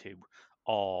push to,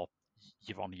 or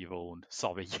you're on your own.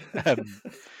 Sorry.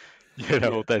 You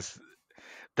know, there's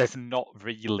not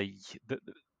really...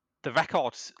 The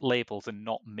record labels are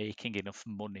not making enough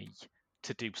money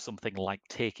to do something like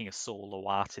taking a solo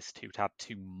artist who'd had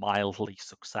 2 mildly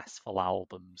successful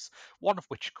albums, one of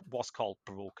which was called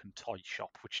Broken Toy Shop,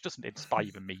 which doesn't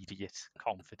inspire immediate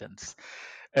confidence,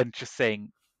 and just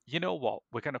saying, you know what,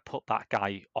 we're going to put that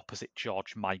guy opposite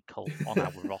George Michael on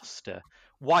our roster.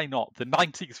 Why not? The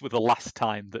 90s were the last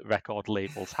time that record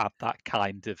labels had that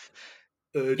kind of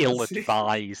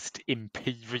ill-advised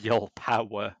imperial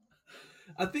power.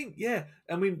 I think,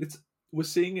 I mean, we're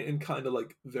seeing it in kind of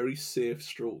like very safe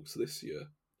strokes this year.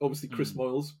 Obviously, Chris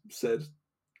Moyles said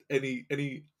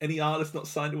any artist not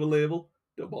signed to a label,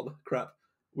 don't bother, crap.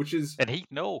 Which is, and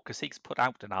he'd know because he's put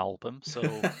out an album, so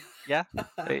yeah,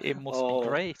 it must be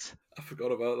great. I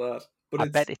forgot about that, but I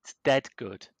bet it's dead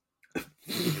good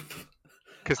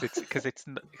because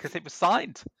it was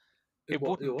signed. It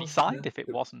wouldn't be signed if it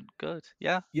wasn't good.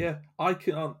 Yeah, I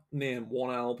can't name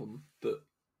one album that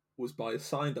was by a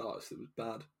signed artist that was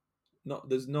bad.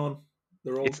 There's none.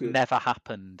 They're all good. It's never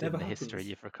happened in the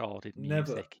history of recorded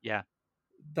music. Yeah,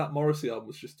 that Morrissey album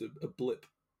was just a blip.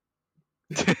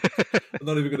 I'm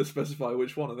not even going to specify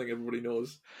which one. I think everybody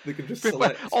knows. They can just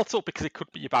select. Also, because it could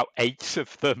be about 8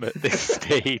 of them at this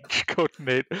stage, couldn't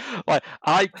it? Like,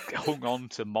 I hung on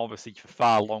to Morrissey for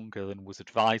far longer than was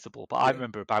advisable, but I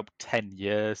remember about 10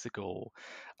 years ago,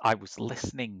 I was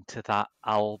listening to that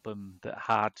album that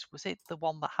had, was it the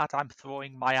one that had I'm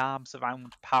Throwing My Arms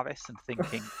Around Paris, and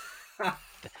thinking,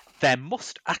 there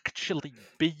must actually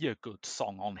be a good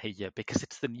song on here because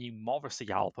it's the new Morrissey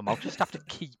album. I'll just have to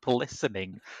keep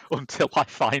listening until I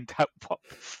find out what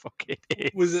the fuck it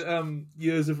is. Was it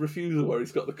Years of Refusal, where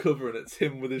he's got the cover and it's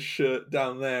him with his shirt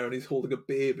down there and he's holding a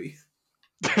baby?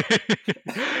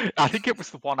 I think it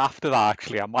was the one after that,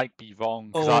 actually. I might be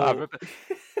wrong. I remember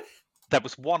there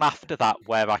was one after that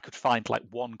where I could find like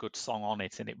one good song on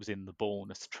it and it was in the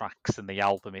bonus tracks, and the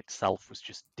album itself was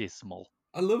just dismal.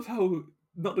 I love how,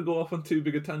 not to go off on too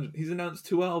big a tangent, he's announced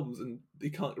 2 albums and he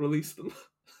can't release them.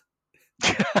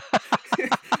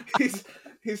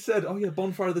 He said, oh yeah,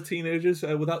 Bonfire of the Teenagers,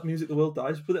 Without Music the World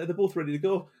Dies, but they're both ready to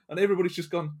go. And everybody's just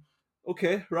gone,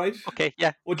 okay, right. Okay,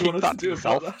 yeah. What do you want us to do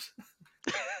about that?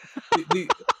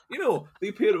 You know, they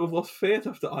appear to have lost faith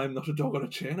after I'm Not a Dog on a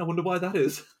Chain. I wonder why that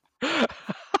is.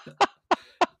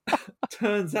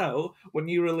 Turns out, when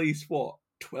you release,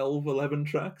 12, 11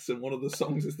 tracks, and one of the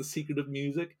songs is The Secret of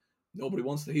Music, nobody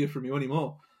wants to hear from you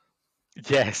anymore.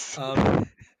 Yes.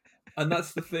 And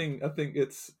that's the thing. I think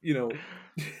it's, you know,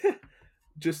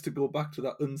 just to go back to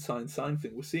that unsigned sign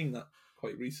thing, we're seeing that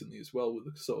quite recently as well with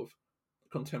the sort of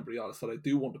contemporary artists that I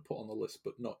do want to put on the list,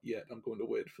 but not yet. I'm going to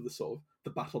wait for the sort of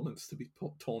the battlements to be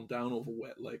torn down over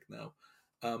Wet Leg now.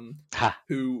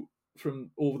 Who,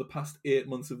 from over the past 8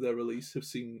 months of their release, have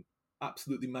seen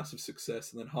absolutely massive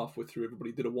success, and then halfway through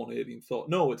everybody did a 180 and thought,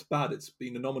 no, it's bad, it's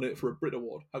been nominated for a Brit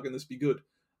Award, how can this be good?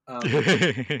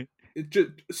 It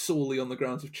just solely on the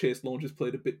grounds of Chase Launch has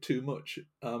played a bit too much.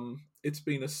 It's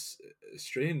been a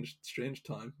strange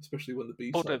time, especially when the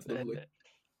B-side's lovely.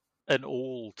 an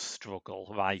old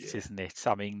struggle, right, isn't it?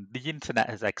 I mean, the internet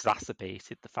has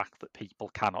exacerbated the fact that people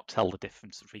cannot tell the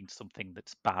difference between something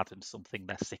that's bad and something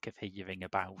they're sick of hearing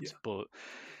about. But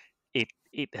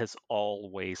it has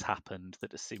always happened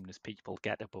that as soon as people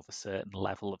get above a certain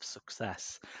level of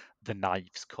success, the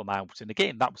knives come out. And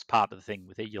again, that was part of the thing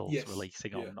with Eels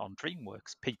releasing on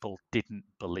DreamWorks. People didn't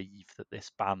believe that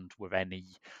this band were any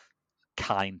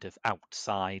kind of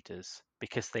outsiders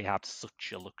because they had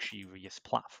such a luxurious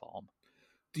platform.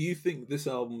 Do you think this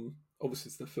album, obviously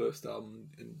it's their first album,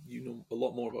 and you know a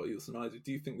lot more about Eels than I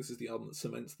do you think this is the album that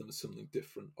cements them as something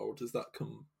different, or does that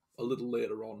come a little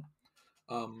later on?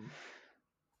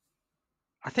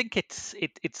 I think it's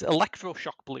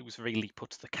electroshock blues really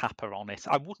puts the capper on it.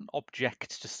 I wouldn't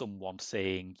object to someone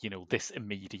saying, you know, this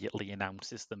immediately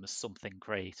announces them as something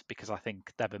great, because I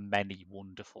think there are many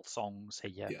wonderful songs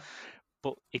here.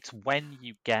 But it's when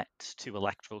you get to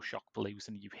electroshock blues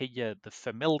and you hear the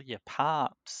familiar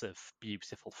parts of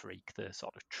Beautiful Freak, the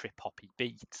sort of trip-hoppy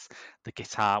beats, the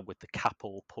guitar with the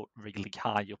capo put really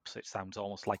high up so it sounds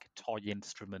almost like a toy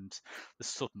instrument, the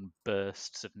sudden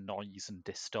bursts of noise and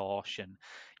distortion,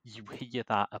 you hear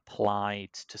that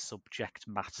applied to subject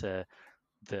matter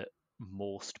that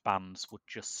most bands would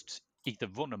just either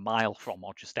run a mile from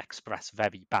or just express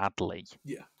very badly.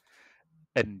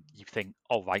 And you think,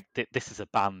 oh, right, this is a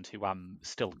band who I'm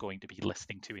still going to be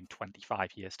listening to in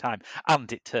 25 years' time.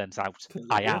 And it turns out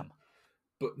I am.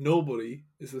 But nobody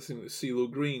is listening to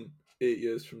CeeLo Green 8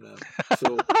 years from now.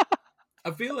 So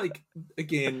I feel like,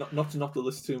 again, not to knock the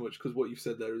list too much, because what you've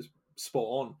said there is spot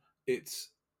on. It's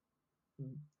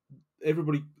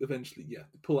everybody eventually, they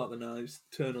pull out the knives,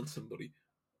 turn on somebody.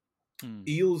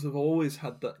 Eels have always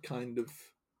had that kind of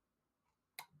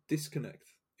disconnect,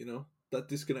 you know, that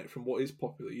disconnect from what is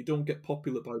popular. You don't get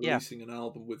popular by releasing an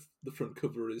album with the front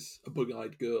cover is a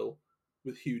bug-eyed girl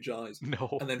with huge eyes,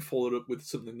 and then followed up with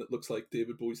something that looks like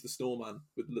David Bowie's The Snowman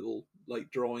with little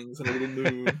like drawings and a little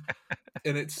moon.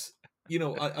 And it's, you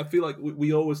know, I feel like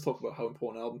we always talk about how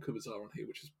important album covers are on here,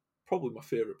 which is probably my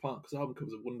favourite part, because album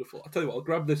covers are wonderful. I'll tell you what, I'll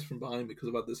grab this from behind me because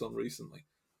I've had this on recently.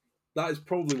 That is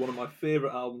probably one of my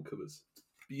favourite album covers.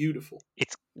 Beautiful.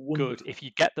 It's wonderful. Good. If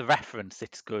you get the reference,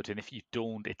 it's good, and if you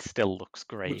don't, it still looks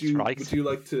great, right? Would you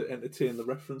like to entertain the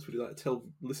reference? Would you like to tell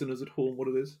listeners at home what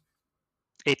it is?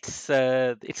 It's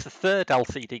the third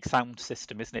LCD sound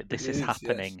system, isn't it? This is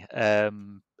happening. Yes.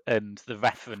 And the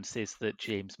reference is that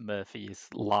James Murphy is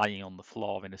lying on the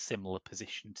floor in a similar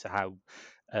position to how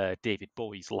David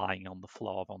Bowie's lying on the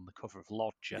floor on the cover of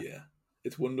Lodger. Yeah,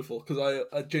 it's wonderful, because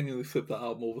I genuinely flipped that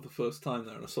album over the first time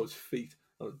there and I saw his feet.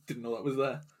 I didn't know that was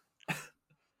there.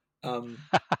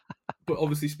 But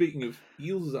obviously, speaking of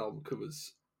Eels' album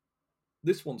covers,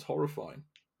 this one's horrifying.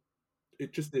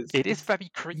 It just is. It is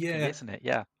very creepy, isn't it?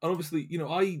 Yeah. And obviously, you know,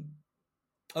 I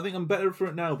think I'm better for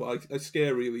it now, but I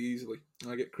scare really easily.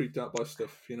 I get creeped out by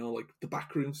stuff, you know, like the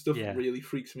backroom stuff really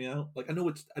freaks me out. Like I know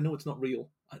it's not real.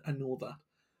 I know that.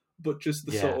 But just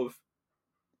the sort of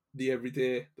the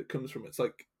everyday that comes from it. It's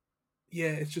like,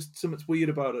 it's just something's weird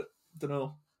about it. I don't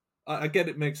know. I get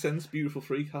it makes sense. Beautiful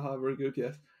Freak, haha, very good,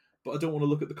 yes. But I don't want to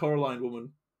look at the Coraline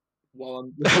Woman while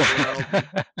I'm listening to an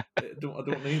album.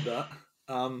 I don't need that.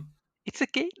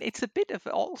 It's a bit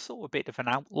of an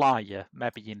outlier,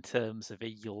 maybe in terms of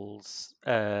Eels'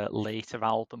 later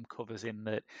album covers, in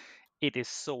that it is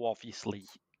so obviously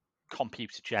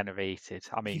computer generated.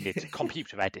 I mean, it's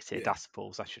computer edited, I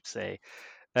suppose I should say.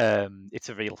 It's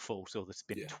a real photo that's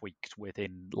been tweaked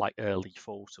within like early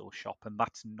Photoshop, and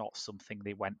that's not something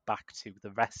they went back to.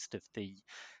 The rest of the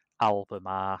album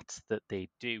art that they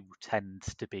do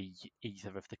tends to be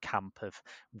either of the camp of,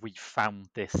 we found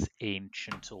this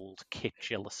ancient old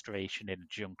kitsch illustration in a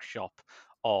junk shop,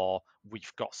 or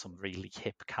we've got some really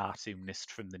hip cartoonist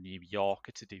from the New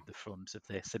Yorker to do the front of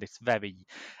this. And it's very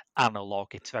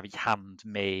analog, it's very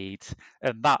handmade,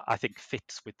 and that I think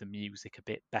fits with the music a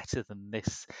bit better than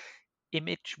this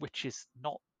image, which is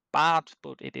not bad,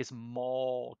 but it is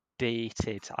more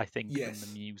dated, I think, than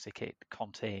the music it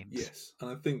contains. Yes,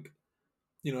 and I think,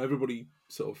 you know, everybody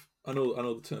sort of, I know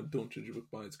the term "don't judge a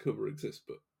book by its cover" exists,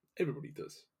 but everybody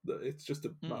does. It's just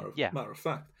a matter of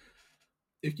fact.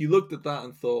 If you looked at that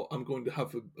and thought, I'm going to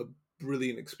have a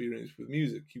brilliant experience with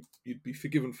music, you'd be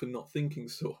forgiven for not thinking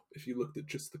so if you looked at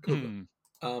just the cover.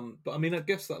 But I mean, I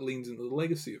guess that leans into the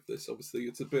legacy of this. Obviously,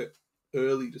 it's a bit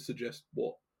early to suggest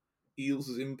what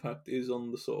Eels' impact is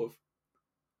on the sort of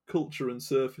culture and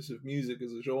surface of music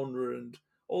as a genre and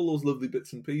all those lovely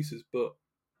bits and pieces, but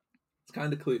it's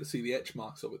kind of clear to see the etch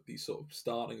marks of it, these sort of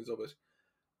startings of it.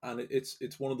 And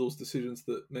it's one of those decisions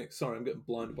that makes... Sorry, I'm getting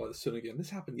blinded by the sun again. This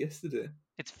happened yesterday.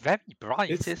 It's very bright,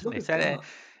 isn't it?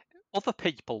 other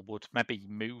people would maybe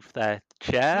move their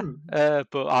chair,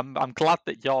 but I'm glad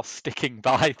that you're sticking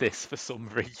by this for some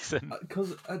reason.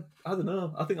 Because I don't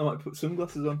know. I think I might put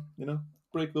sunglasses on.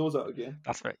 Break those out again.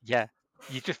 That's right. Yeah,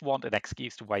 you just want an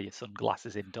excuse to wear your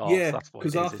sunglasses indoors. Yeah, That's what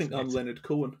it because is, I think isn't I'm it? Leonard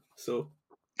Cohen. So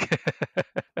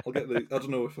I'll get the. I don't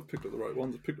know if I've picked up the right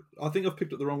ones. I think I've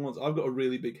picked up the wrong ones. I've got a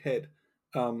really big head,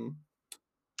 and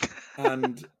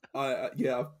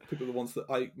I've picked up the ones that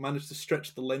I managed to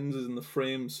stretch the lenses and the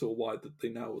frames so wide that they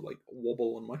now like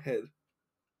wobble on my head.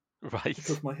 Right.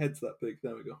 Because my head's that big.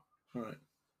 There we go. All right.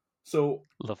 So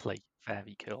lovely,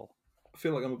 very cool. I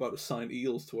feel like I'm about to sign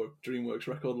Eels to a DreamWorks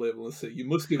record label and say, you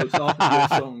must give us half of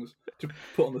your songs to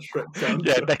put on the Shrek soundtrack.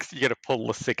 Yeah, next you're going to pull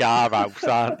the cigar out,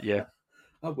 aren't you?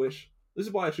 I wish. This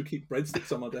is why I should keep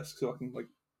breadsticks on my desk so I can like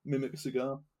mimic a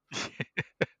cigar.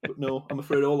 But no, I'm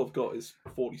afraid all I've got is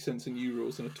 40 cents in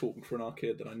euros and a token for an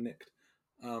arcade that I nicked.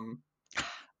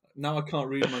 Now I can't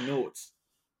read my notes.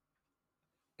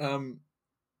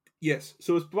 Yes,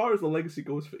 so as far as the legacy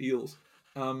goes for Eels,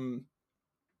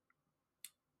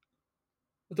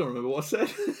 I don't remember what I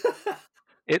said.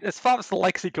 As far as the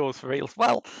legacy goes for Eels,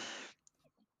 well,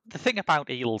 the thing about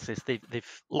Eels is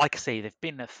they've like I say, they've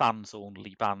been a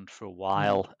fans-only band for a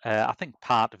while. I think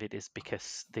part of it is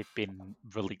because they've been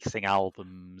releasing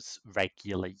albums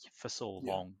regularly for so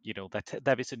long.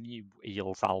 There is a new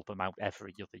Eels album out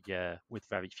every other year, with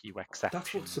very few exceptions.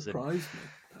 That's what surprised me,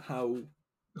 how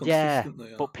consistent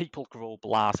they are. But people grow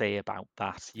blasé about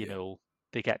that.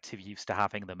 They get too used to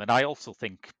having them, and I also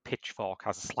think Pitchfork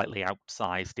has a slightly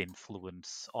outsized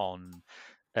influence on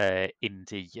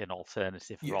indie and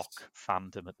alternative rock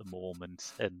fandom at the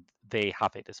moment, and they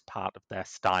have it as part of their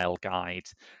style guide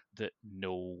that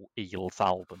no Eels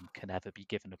album can ever be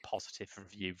given a positive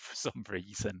review for some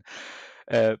reason.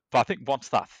 But I think once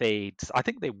that fades, I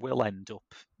think they will end up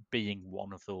being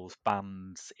one of those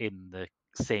bands in the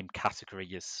same category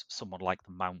as someone like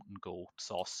the Mountain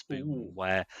Goats or Spoon,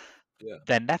 where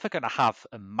they're never going to have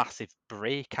a massive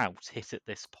breakout hit at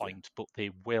this point, but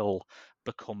they will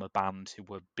become a band who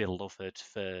were beloved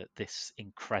for this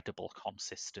incredible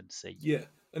consistency. Yeah,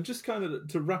 and just kind of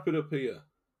to wrap it up here,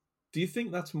 do you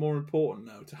think that's more important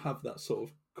now to have that sort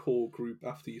of core group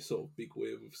after your sort of big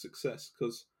wave of success?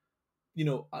 Because,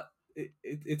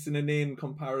 it's an inane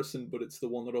comparison, but it's the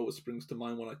one that always springs to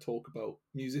mind when I talk about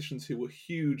musicians who were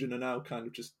huge and are now kind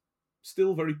of just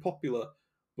still very popular,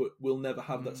 but will never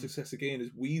have that success again, is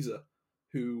Weezer,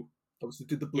 who obviously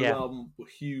did the Blue album, were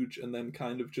huge, and then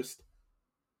kind of just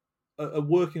are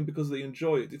working because they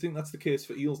enjoy it. Do you think that's the case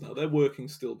for Eels now? They're working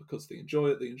still because they enjoy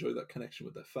it. They enjoy that connection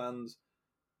with their fans.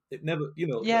 It never,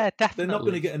 definitely. They're not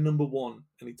going to get a number one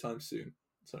anytime soon.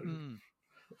 Sorry,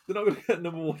 they're not going to get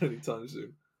number one anytime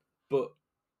soon. But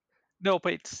no,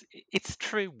 but it's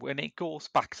true, and it goes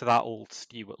back to that old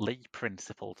Stuart Lee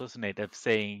principle, doesn't it? Of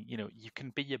saying, you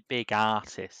can be a big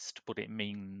artist, but it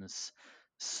means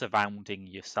surrounding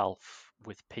yourself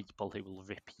with people who will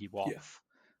rip you off. Yeah.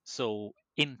 So,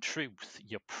 in truth,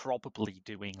 you're probably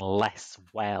doing less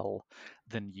well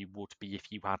than you would be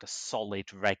if you had a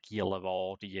solid, regular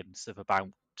audience of about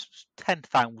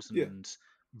 10,000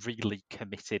 really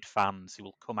committed fans who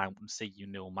will come out and see you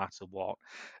no matter what,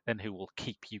 and who will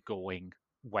keep you going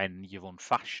when you're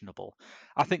unfashionable.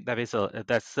 I think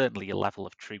there's certainly a level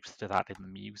of truth to that in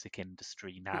the music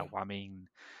industry now. I mean,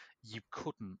 you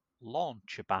couldn't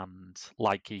launch a band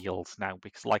like Eels now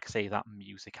because, like I say, that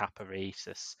music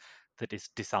apparatus that is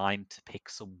designed to pick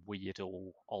some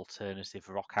weirdo alternative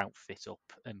rock outfit up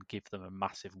and give them a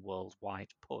massive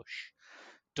worldwide push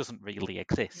doesn't really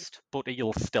exist. But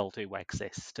Eels still do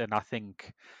exist, and I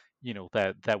think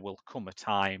there will come a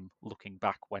time looking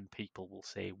back when people will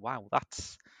say, "Wow,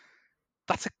 that's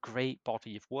a great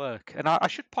body of work." And I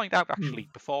should point out, actually,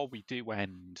 before we do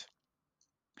end,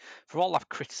 for all I've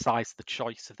criticised the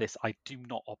choice of this, I do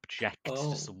not object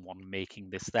to someone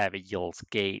making this their Eels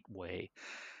gateway.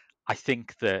 I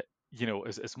think that,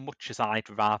 as much as I'd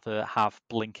rather have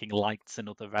Blinking Lights and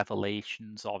Other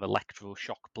Revelations or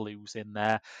Electroshock Blues in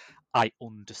there, I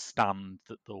understand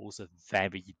that those are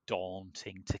very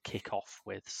daunting to kick off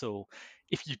with. So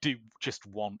if you do just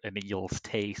want an Eels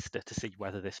taster to see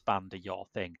whether this band are your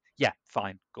thing, yeah,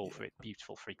 fine, go for it.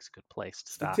 Beautiful Freak's a good place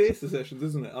to start. It's the taster sessions,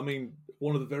 isn't it? I mean,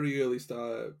 one of the very early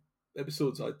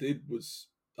episodes I did was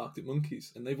Arctic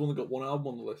Monkeys, and they've only got one album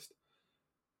on the list.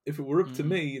 If it were up to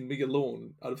me and me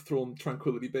alone, I'd have thrown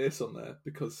Tranquility Base on there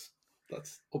because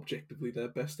that's objectively their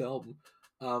best album.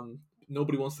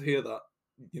 Nobody wants to hear that.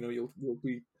 You'll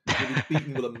be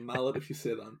beaten with a mallet if you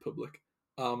say that in public.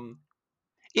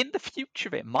 In the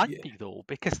future, it might be, though,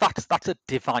 because that's a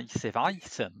divisive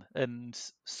item, and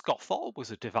Scofflaw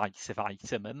was a divisive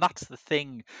item, and that's the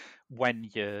thing when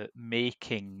you're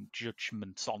making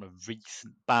judgments on a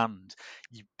recent band.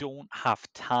 You don't have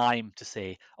time to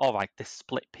say, all right, this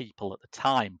split people at the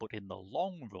time, but in the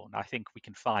long run, I think we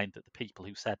can find that the people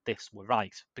who said this were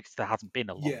right, because there hasn't been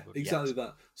a long run exactly yet.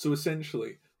 that. So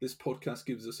essentially, this podcast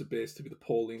gives us a base to be the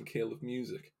Pauline Kael of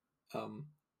music.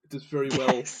 It does very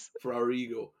well for our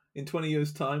ego. In 20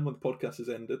 years' time, when the podcast has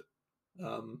ended,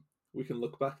 we can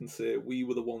look back and say we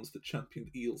were the ones that championed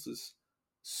Eels'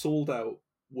 sold-out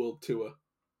world tour,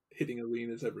 hitting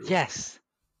arenas everywhere. Yes.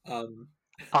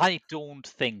 I don't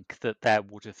think that there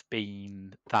would have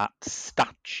been that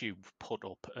statue put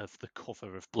up of the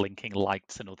cover of Blinking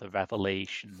Lights and Other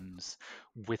Revelations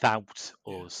without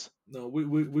us. No,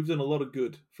 we've done a lot of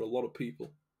good for a lot of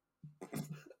people.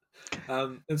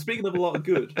 And speaking of a lot of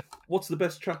good, what's the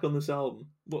best track on this album?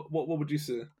 What would you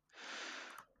say?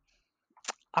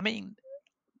 I mean,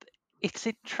 it's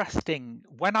interesting.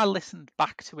 When I listened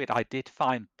back to it, I did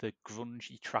find the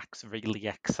grungy tracks really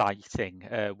exciting,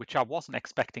 which I wasn't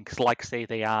expecting because, like I say,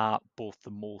 they are both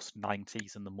the most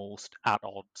 90s and the most at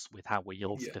odds with how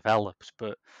Eels developed.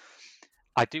 But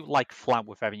I do like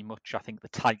Flower very much. I think the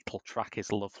title track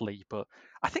is lovely, but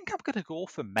I think I'm going to go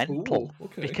for Mental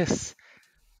because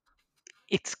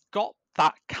it's got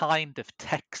that kind of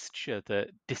texture that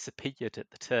disappeared at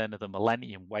the turn of the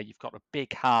millennium, where you've got a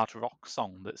big hard rock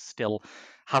song that still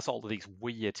has all of these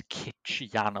weird,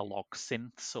 kitschy analog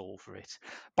synths over it.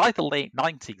 By the late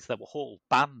 90s, there were whole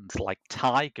bands like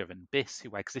Tiger and Biss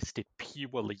who existed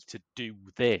purely to do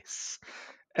this.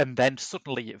 And then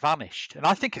suddenly it vanished. And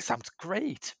I think it sounds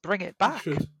great. Bring it back.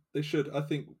 They should. I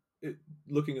think,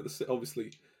 looking at the...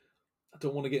 Obviously, I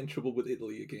don't want to get in trouble with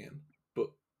Italy again, but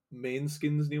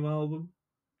Mainskin's new album,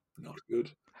 not good.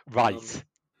 Right.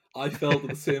 I felt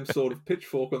the same sort of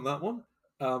pitchfork on that one.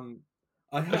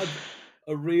 I had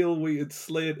a real weird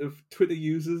slate of Twitter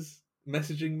users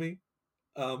messaging me,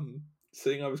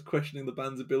 saying I was questioning the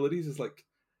band's abilities. It's like,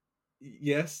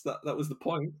 yes, that was the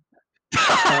point.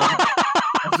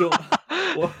 I don't.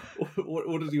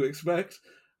 What did you expect?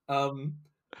 And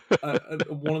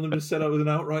one of them just said I was an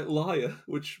outright liar,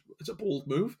 which is a bold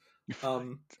move.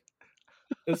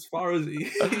 As far as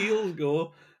Eels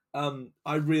go,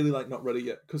 I really like Not Ready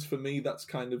Yet, because for me that's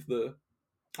kind of the...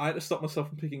 I had to stop myself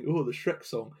from picking the Shrek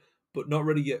song, but Not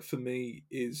Ready Yet for me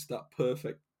is that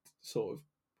perfect sort of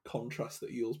contrast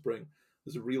that Eels bring.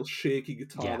 There's a real shaky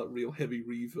guitar, that real heavy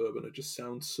reverb, and it just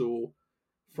sounds so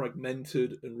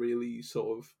fragmented and really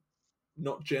sort of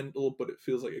not gentle, but it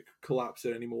feels like it could collapse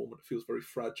at any moment. It feels very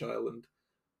fragile and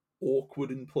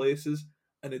awkward in places,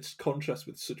 and it's contrast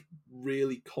with such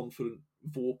really confident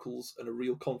vocals and a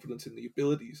real confidence in the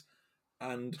abilities.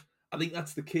 And I think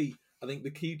that's the key. I think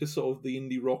the key to sort of the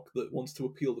indie rock that wants to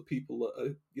appeal to people that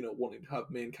are, wanting to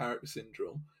have main character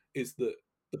syndrome is that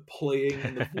the playing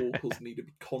and the vocals need to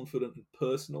be confident and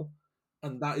personal.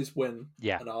 And that is when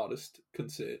an artist can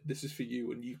say, this is for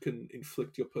you, and you can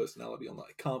inflict your personality on that.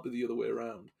 It can't be the other way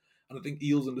around. And I think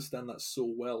Eels understand that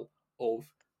so well, of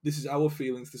this is our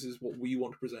feelings, this is what we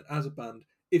want to present as a band.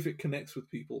 If it connects with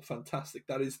people, fantastic.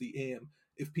 That is the aim.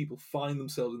 If people find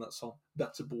themselves in that song,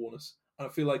 that's a bonus. And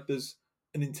I feel like there's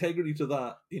an integrity to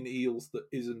that in Eels that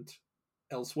isn't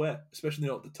elsewhere, especially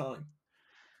not at the time.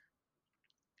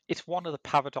 It's one of the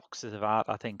paradoxes of art,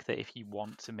 I think, that if you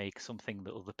want to make something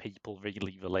that other people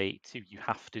really relate to, you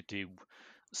have to do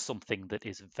something that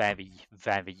is very,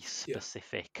 very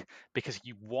specific, because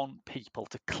you want people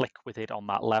to click with it on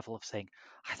that level of saying,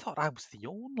 I thought I was the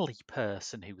only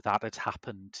person who that had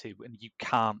happened to, and you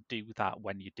can't do that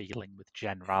when you're dealing with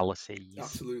generalities.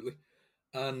 Absolutely.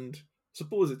 And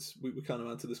suppose we kind of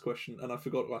answered this question, and I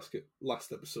forgot to ask it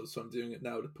last episode, so I'm doing it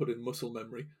now to put in muscle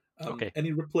memory.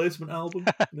 Any replacement album?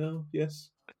 No? Yes?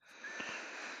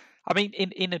 I mean,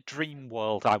 in a dream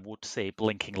world, I would say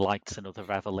Blinking Lights and Other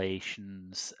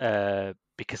Revelations,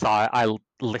 because I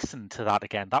listened to that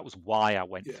again. That was why I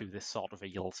went through this sort of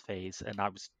Eels phase, and I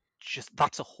was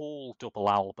that's a whole double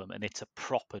album, and it's a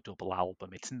proper double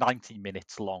album. It's 90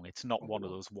 minutes long. It's not one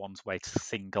of those ones where it's a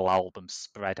single album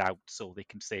spread out so they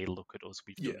can say, look at us,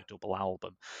 we've done a double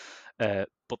album. But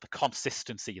the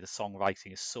consistency of the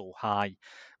songwriting is so high.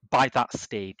 By that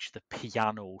stage, the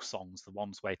piano songs, the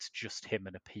ones where it's just him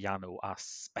and a piano, are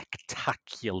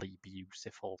spectacularly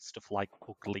beautiful. Stuff like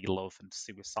Ugly Love and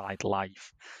Suicide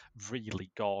Life,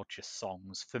 really gorgeous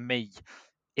songs. For me,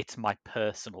 it's my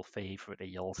personal favourite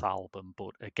Eels album,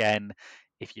 but again,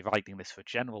 if you're writing this for a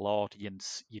general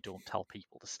audience, you don't tell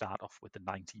people to start off with the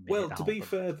 90-minute album. Well, to be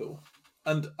fair though,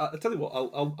 and I tell you what,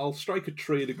 I'll strike a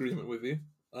trade agreement with you.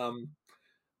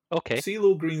 Okay.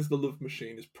 CeeLo Green's The Love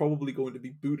Machine is probably going to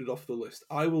be booted off the list.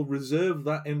 I will reserve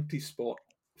that empty spot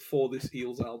for this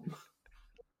Eels album.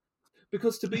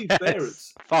 Because to be fair,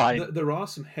 it's fine. There are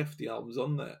some hefty albums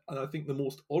on there, and I think the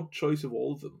most odd choice of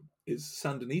all of them is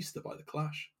Sandinista by The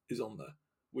Clash is on there,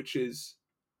 which is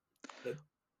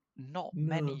not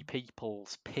many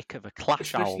people's pick of a Clash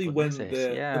especially album, when is it?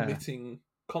 they're Yeah. omitting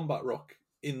combat rock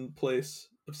in place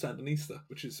of Sandinista,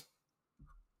 which is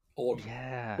odd.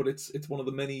 Yeah. But it's one of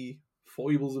the many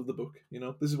foibles of the book.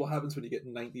 This is what happens when you get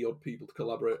 90 odd people to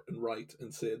collaborate and write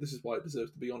and say this is why it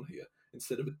deserves to be on here,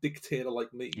 instead of a dictator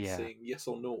like me saying yes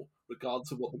or no,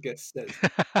 regardless of what the guest says.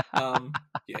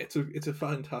 It's a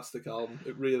fantastic album.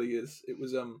 It really is. It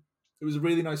was a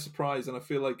really nice surprise, and I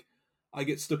feel like I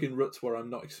get stuck in ruts where I'm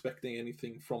not expecting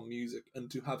anything from music, and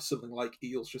to have something like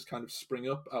Eels just kind of spring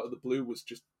up out of the blue was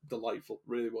just delightful. It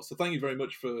really was. So thank you very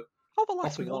much for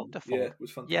hopping wonderful. on. Yeah, it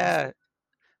was fantastic.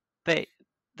 Yeah,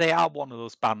 they are one of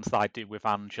those bands that I do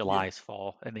evangelize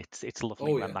for, and it's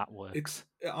lovely when that works.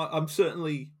 I'm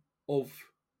certainly of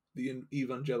the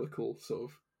evangelical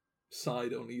sort of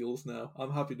side on Eels now.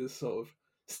 I'm happy to sort of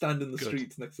stand in the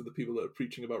streets next to the people that are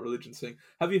preaching about religion, saying,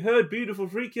 "Have you heard Beautiful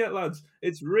Freak yet, lads?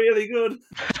 It's really good."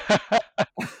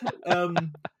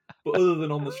 But other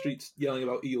than on the streets yelling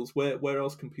about Eels, where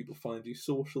else can people find you?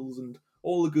 Socials and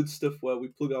all the good stuff where we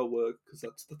plug our work, because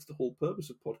that's the whole purpose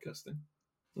of podcasting.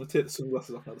 I'm going to take the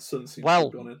sunglasses off now. The sun seems to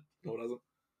have gone in. No, it hasn't.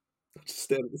 I just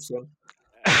stared at the sun.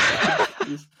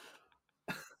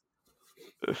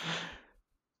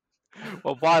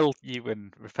 Well, while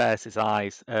Ewan repairs his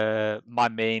eyes, my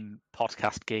main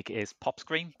podcast gig is Pop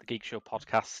Screen, the Geek Show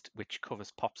podcast, which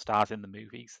covers pop stars in the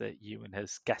movies that Ewan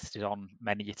has guested on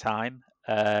many a time.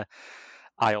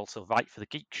 I also write for the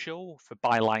Geek Show, for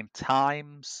Byline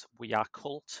Times. We are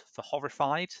Cult for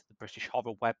Horrified, the British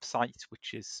horror website,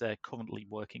 which is currently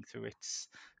working through its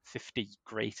 50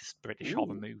 greatest British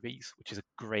horror movies, which is a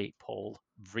great poll.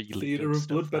 Really Theatre good of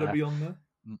stuff Blood there. better be on there.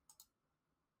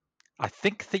 I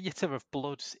think Theatre of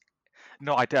Blood.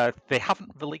 No, they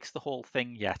haven't released the whole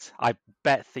thing yet. I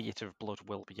bet Theatre of Blood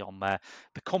will be on there.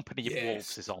 The Company of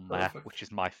Wolves is on there, which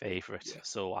is my favourite,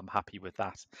 so I'm happy with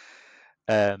that.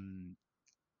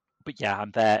 But yeah, I'm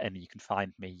there, and you can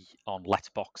find me on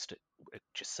Letterboxd.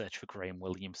 Just search for Graham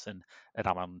Williamson, and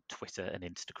I'm on Twitter and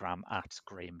Instagram at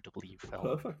Graham W. Film.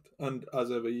 Perfect. And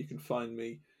as ever, you can find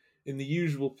me in the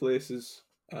usual places.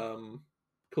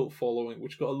 Cult Following,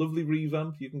 which got a lovely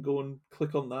revamp. You can go and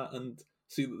click on that and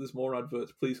see that there's more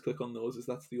adverts. Please click on those, as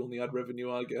that's the only ad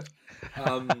revenue I get.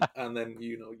 And then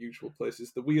usual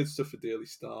places. The weird stuff for Daily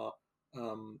Star.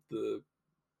 What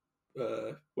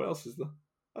else is there?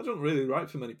 I don't really write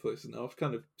for many places now. I've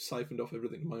kind of siphoned off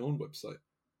everything to my own website.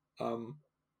 Go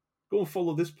and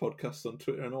follow this podcast on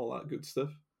Twitter and all that good stuff.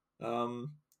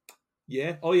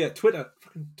 Yeah. Oh, yeah.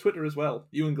 Twitter as well.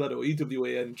 Ewan Gleadow,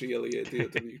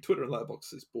 EWANGLEADOW. Twitter and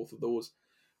Letterboxd, both of those.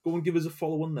 Go and give us a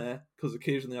follow on there, because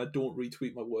occasionally I don't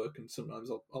retweet my work, and sometimes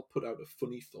I'll put out a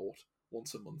funny thought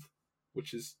once a month,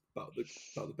 which is about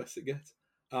the best it gets.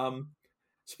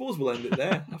 Suppose we'll end it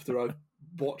there after I've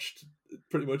watched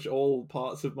pretty much all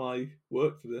parts of my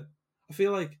work today. I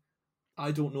feel like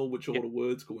I don't know which order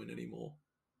words go in anymore,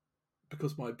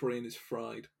 because my brain is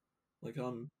fried. Like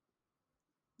I'm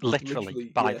literally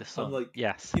by the sun. I'm like,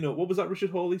 yes. What was that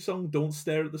Richard Hawley song? Don't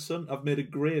Stare at the Sun. I've made a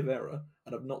grave error,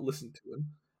 and I've not listened to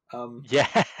him.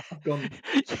 I've gone.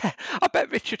 Yeah, I bet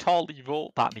Richard Hawley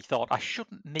wrote that, and he thought, I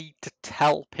shouldn't need to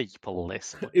tell people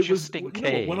this, but in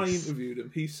case. When I interviewed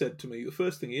him, he said to me, the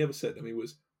first thing he ever said to me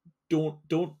was, "Don't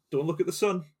look at the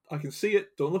sun. I can see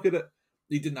it. Don't look at it."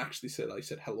 He didn't actually say that. He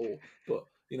said hello, but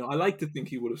I like to think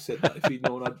he would have said that if he'd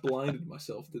known I'd blinded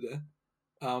myself today.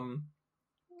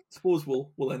 Suppose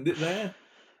we'll end it there.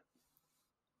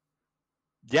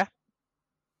 Yeah.